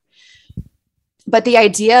here. But the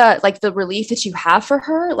idea, like the relief that you have for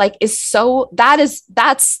her, like is so, that's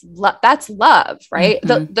love, right?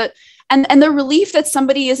 And the relief that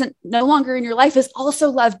somebody isn't no longer in your life is also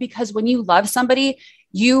love, because when you love somebody,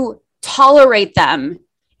 you tolerate them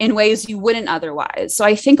in ways you wouldn't otherwise. So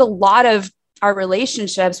I think a lot of our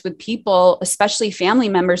relationships with people, especially family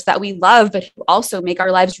members that we love, but who also make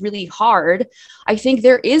our lives really hard, I think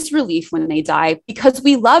there is relief when they die because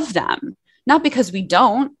we love them, not because we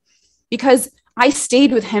don't, because I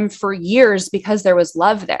stayed with him for years because there was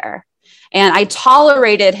love there. And I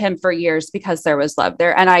tolerated him for years because there was love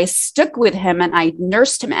there. And I stuck with him and I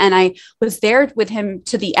nursed him and I was there with him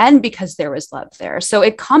to the end because there was love there. So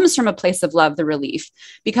it comes from a place of love, the relief,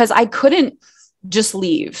 because I couldn't just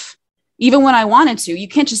leave. Even when I wanted to, you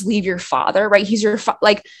can't just leave your father, right? He's your,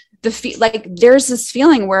 there's this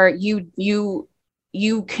feeling where you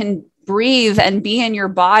can breathe and be in your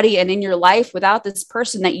body and in your life without this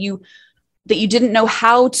person that you didn't know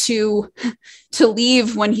how to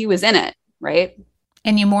leave when he was in it. Right.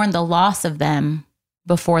 And you mourn the loss of them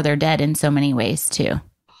before they're dead in so many ways too.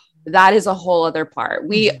 That is a whole other part.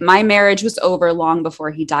 My marriage was over long before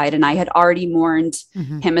he died, and I had already mourned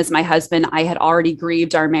him as my husband. I had already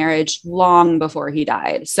grieved our marriage long before he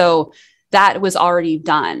died. So that was already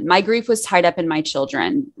done. My grief was tied up in my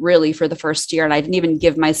children really for the first year. And I didn't even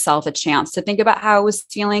give myself a chance to think about how I was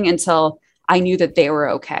feeling until I knew that they were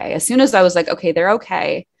okay. As soon as I was like, okay, they're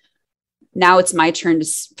okay. Now it's my turn to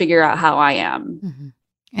figure out how I am.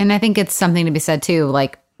 And I think it's something to be said too.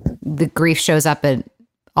 Like the grief shows up at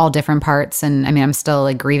all different parts. And I mean, I'm still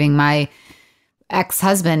like grieving my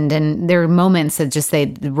ex-husband, and there are moments that just,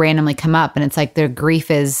 they randomly come up, and it's like their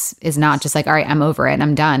grief is not just like, all right, I'm over it,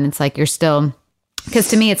 I'm done. It's like, you're still, because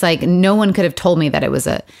to me, it's like, no one could have told me that it was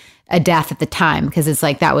a death at the time. Cause it's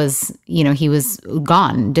like, that was, he was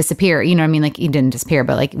gone, disappear. You know what I mean? Like he didn't disappear,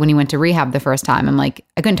 but like when he went to rehab the first time, I'm like,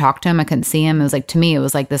 I couldn't talk to him. I couldn't see him. It was like, to me, it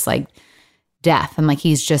was like this like death. I'm like,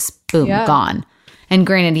 he's just boom, gone. And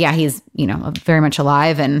granted, yeah, he's, very much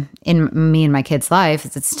alive, and in me and my kid's life,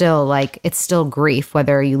 it's still grief,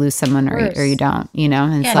 whether you lose someone or you don't,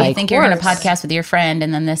 And it's you think you're going to podcast with your friend,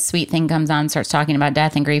 and then this sweet thing comes on, starts talking about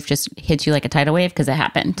death, and grief just hits you like a tidal wave because it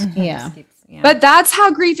happened. Mm-hmm. Yeah. But that's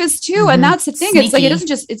how grief is too. And that's the thing. It's like,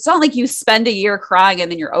 it's not like you spend a year crying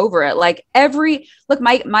and then you're over it. Like my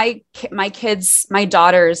kids, my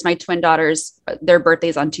daughters, my twin daughters, their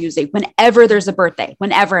birthday's on Tuesday. Whenever there's a birthday,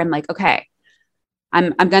 I'm like, okay,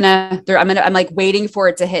 I'm like waiting for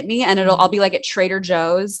it to hit me, and I'll be like at Trader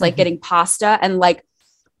Joe's, like getting pasta, and like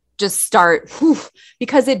just start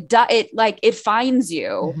because it finds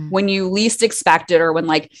you when you least expect it, or when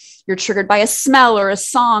like you're triggered by a smell or a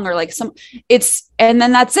song or like and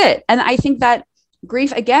then that's it. And I think that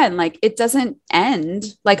grief, again, like it doesn't end.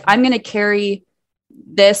 Like I'm going to carry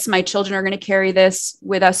this, my children are going to carry this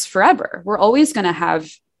with us forever. We're always going to have,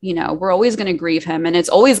 we're always going to grieve him, and it's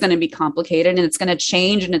always going to be complicated, and it's going to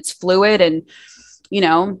change, and it's fluid. And,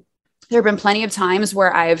 there have been plenty of times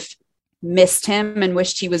where I've missed him and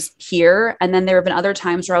wished he was here. And then there have been other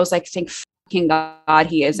times where I was like, thank fucking God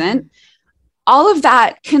he isn't. All of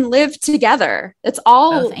that can live together. It's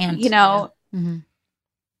all, It's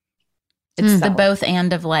the both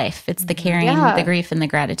and of life. It's the carrying the grief and the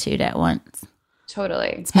gratitude at once.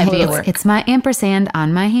 Totally. It's my ampersand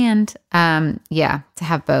on my hand. To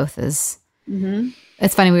have both is,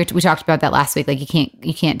 it's funny. We talked about that last week. Like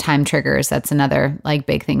you can't time triggers. That's another like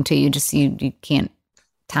big thing too. You can't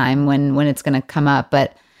time when it's going to come up.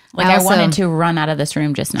 But I wanted to run out of this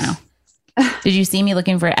room just now. Did you see me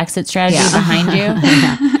looking for exit strategy behind you?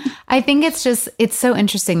 I think it's so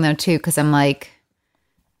interesting though too, because I'm like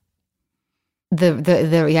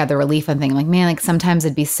the relief on thing. I'm like, man, like sometimes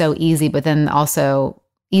it'd be so easy, but then also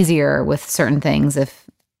easier with certain things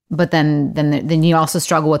but then you also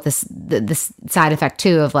struggle with this side effect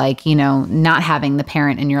too of like, not having the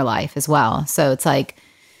parent in your life as well. So it's like,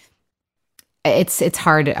 it's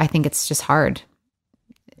hard. I think it's just hard.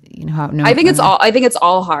 I think it's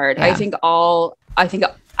all hard. Yeah. I think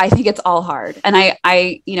it's all hard. And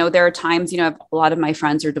I there are times, a lot of my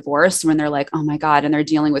friends are divorced when they're like, oh my God, and they're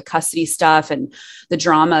dealing with custody stuff and the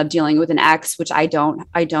drama of dealing with an ex, which I don't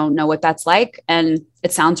know what that's like. And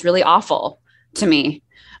it sounds really awful to me.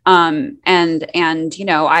 I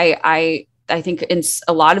think in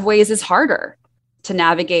a lot of ways it's harder to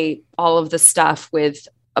navigate all of the stuff with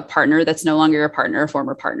a partner that's no longer a partner, a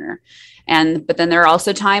former partner. But then there are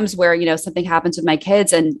also times where, something happens with my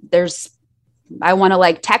kids and I want to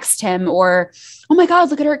like text him or, oh my God,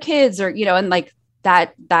 look at our kids, or, and like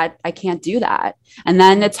that I can't do that. And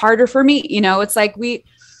then it's harder for me, it's like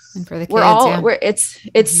and for the kids,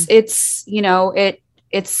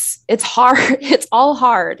 it's hard. It's all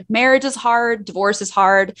hard. Marriage is hard. Divorce is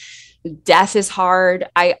hard. Death is hard.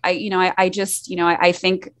 I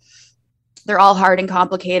think they're all hard and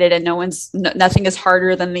complicated, and nothing is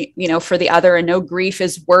harder than for the other, and no grief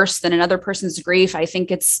is worse than another person's grief. I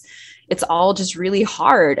think it's all just really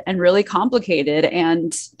hard and really complicated.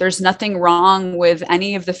 And there's nothing wrong with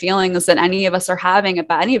any of the feelings that any of us are having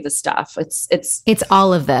about any of this stuff. It's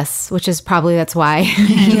all of this, which is probably, that's why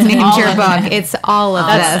you named your book. It's all of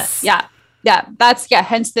this. Yeah. Yeah.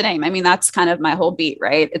 Hence the name. I mean, that's kind of my whole beat,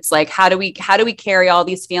 right? It's like, how do we carry all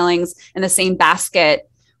these feelings in the same basket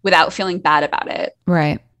without feeling bad about it?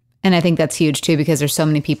 Right. And I think that's huge too, because there's so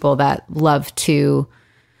many people that love to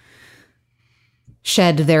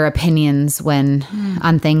shed their opinions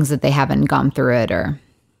on things that they haven't gone through it, or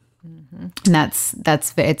and that's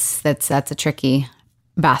a tricky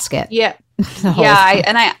basket. Yeah.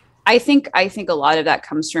 Yeah. I think a lot of that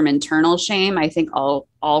comes from internal shame. I think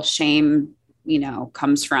all shame,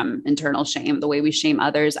 comes from internal shame, the way we shame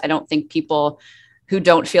others. I don't think people who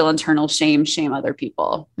don't feel internal shame other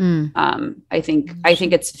people. I think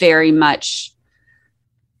it's very much,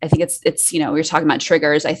 I think it's, we were talking about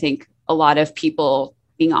triggers. I think a lot of people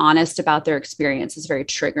being honest about their experience is very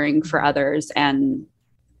triggering for others. And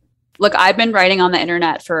look, I've been writing on the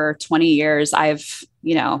internet for 20 years. I've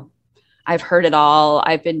heard it all.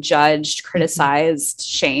 I've been judged, criticized,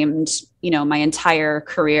 shamed, my entire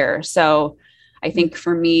career. So I think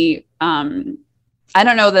for me, I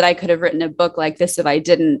don't know that I could have written a book like this if I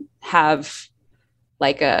didn't have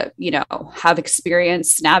have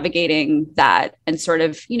experience navigating that and sort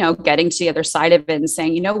of, getting to the other side of it and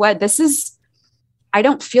saying, you know what, I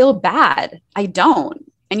don't feel bad. I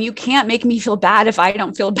don't. And you can't make me feel bad if I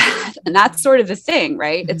don't feel bad. And that's sort of the thing,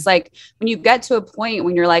 right? Mm-hmm. It's like when you get to a point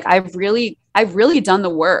when you're like, I've really done the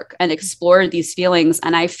work and explored these feelings.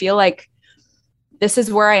 And I feel like this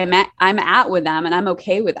is where I'm at with them, and I'm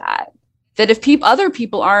okay with that. That if other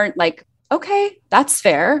people aren't like okay, that's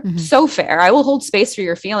fair. So fair. I will hold space for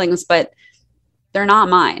your feelings, but they're not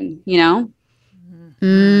mine, you know?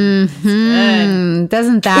 Doesn't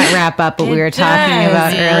that wrap up what we were talking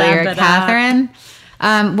about earlier, Catherine?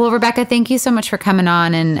 Well, Rebecca, thank you so much for coming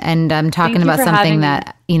on and talking about something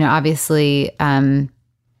that, you know, obviously a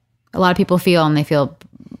lot of people feel, and they feel,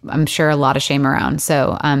 I'm sure, a lot of shame around.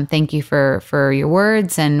 So thank you for your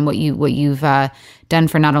words and what you've done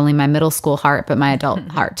for not only my middle school heart, but my adult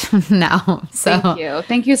heart now. So thank you.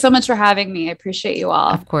 Thank you so much for having me. I appreciate you all.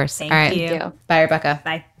 Of course. Thank all right. you. Thank you. Bye, Rebecca.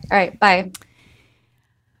 Bye. All right. Bye.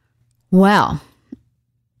 Well,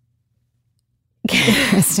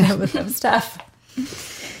 That was some stuff.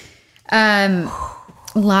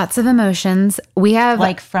 Lots of emotions. We have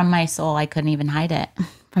Like from my soul, I couldn't even hide it.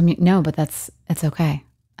 from you. No, but it's okay.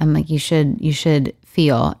 I'm like, you should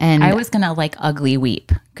feel. And I was gonna like ugly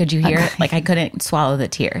weep. Could you hear it? Like I couldn't swallow the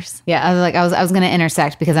tears. yeah, I was going to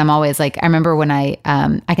intersect because I'm always like, I remember when I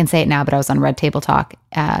can say it now, but I was on Red Table Talk.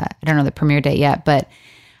 I don't know the premiere date yet, but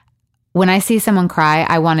when I see someone cry,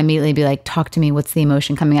 I want to immediately be like, talk to me. What's the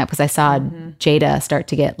emotion coming up? Because I saw Jada start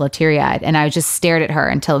to get teary-eyed, and I just stared at her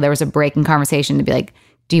until there was a break in conversation to be like,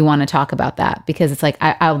 do you want to talk about that? Because it's like,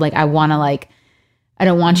 I want to like, I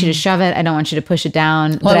don't want you to shove it. I don't want you to push it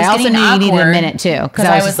down. Well, but I also knew you needed a minute too. Because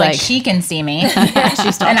I was like, she can see me. And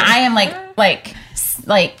I am like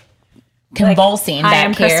convulsing I back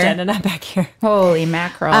am here. Kristen, and I'm back here. Holy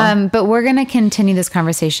mackerel. But we're going to continue this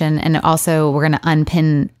conversation, and also we're going to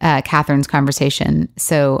unpin Catherine's conversation.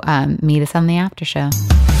 So meet us on the after show.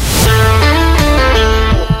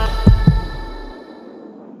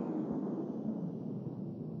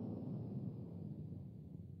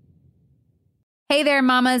 Hey there,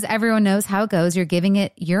 mamas. Everyone knows how it goes. You're giving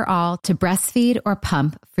it your all to breastfeed or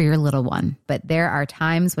pump for your little one. But there are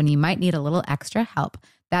times when you might need a little extra help.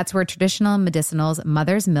 That's where Traditional Medicinals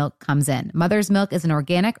Mother's Milk comes in. Mother's Milk is an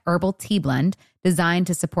organic herbal tea blend designed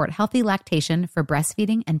to support healthy lactation for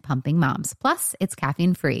breastfeeding and pumping moms. Plus, it's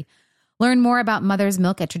caffeine-free. Learn more about Mother's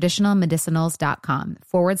Milk at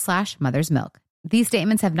traditionalmedicinals.com/Mother's Milk. These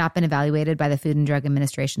statements have not been evaluated by the Food and Drug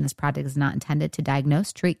Administration. This product is not intended to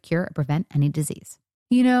diagnose, treat, cure, or prevent any disease.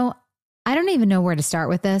 You know, I don't even know where to start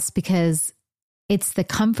with this because it's the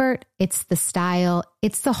comfort, it's the style,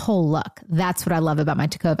 it's the whole look. That's what I love about my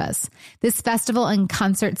Tecovas. This festival and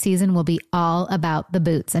concert season will be all about the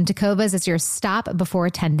boots, and Tecovas is your stop before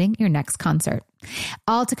attending your next concert.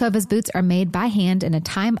 All Tecovas boots are made by hand in a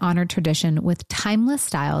time-honored tradition with timeless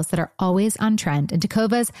styles that are always on trend. And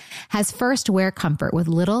Tecovas has first wear comfort with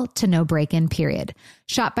little to no break-in period.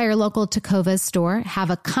 Shop by your local Tecovas store, have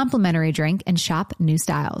a complimentary drink, and shop new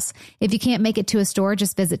styles. If you can't make it to a store,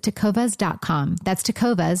 just visit tecovas.com. That's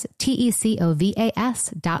Tecovas,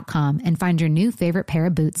 TECOVAS.com, and find your new favorite pair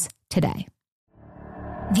of boots today.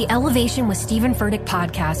 The Elevation with Stephen Furtick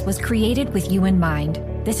podcast was created with you in mind.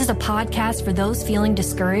 This is a podcast for those feeling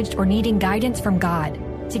discouraged or needing guidance from God.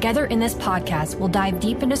 Together in this podcast, we'll dive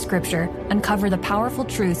deep into scripture, uncover the powerful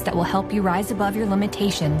truths that will help you rise above your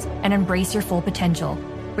limitations and embrace your full potential.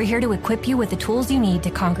 We're here to equip you with the tools you need to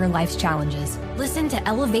conquer life's challenges. Listen to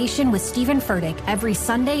Elevation with Stephen Furtick every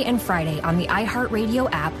Sunday and Friday on the iHeartRadio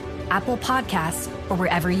app, Apple Podcasts, or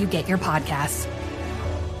wherever you get your podcasts.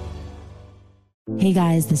 Hey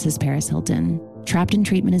guys, this is Paris Hilton. Trapped in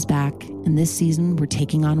Treatment is back, and this season we're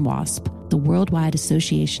taking on WASP, the Worldwide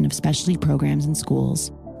Association of Specialty Programs in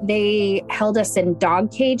Schools. They held us in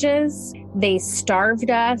dog cages. They starved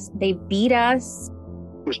us. They beat us.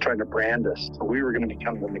 Was trying to brand us. So we were going to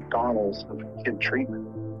become the McDonald's of kid treatment.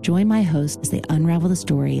 Join my host as they unravel the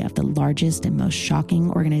story of the largest and most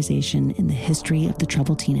shocking organization in the history of the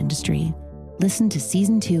troubled teen industry. Listen to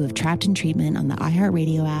Season 2 of Trapped in Treatment on the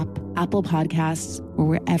iHeartRadio app, Apple Podcasts, or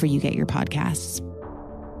wherever you get your podcasts.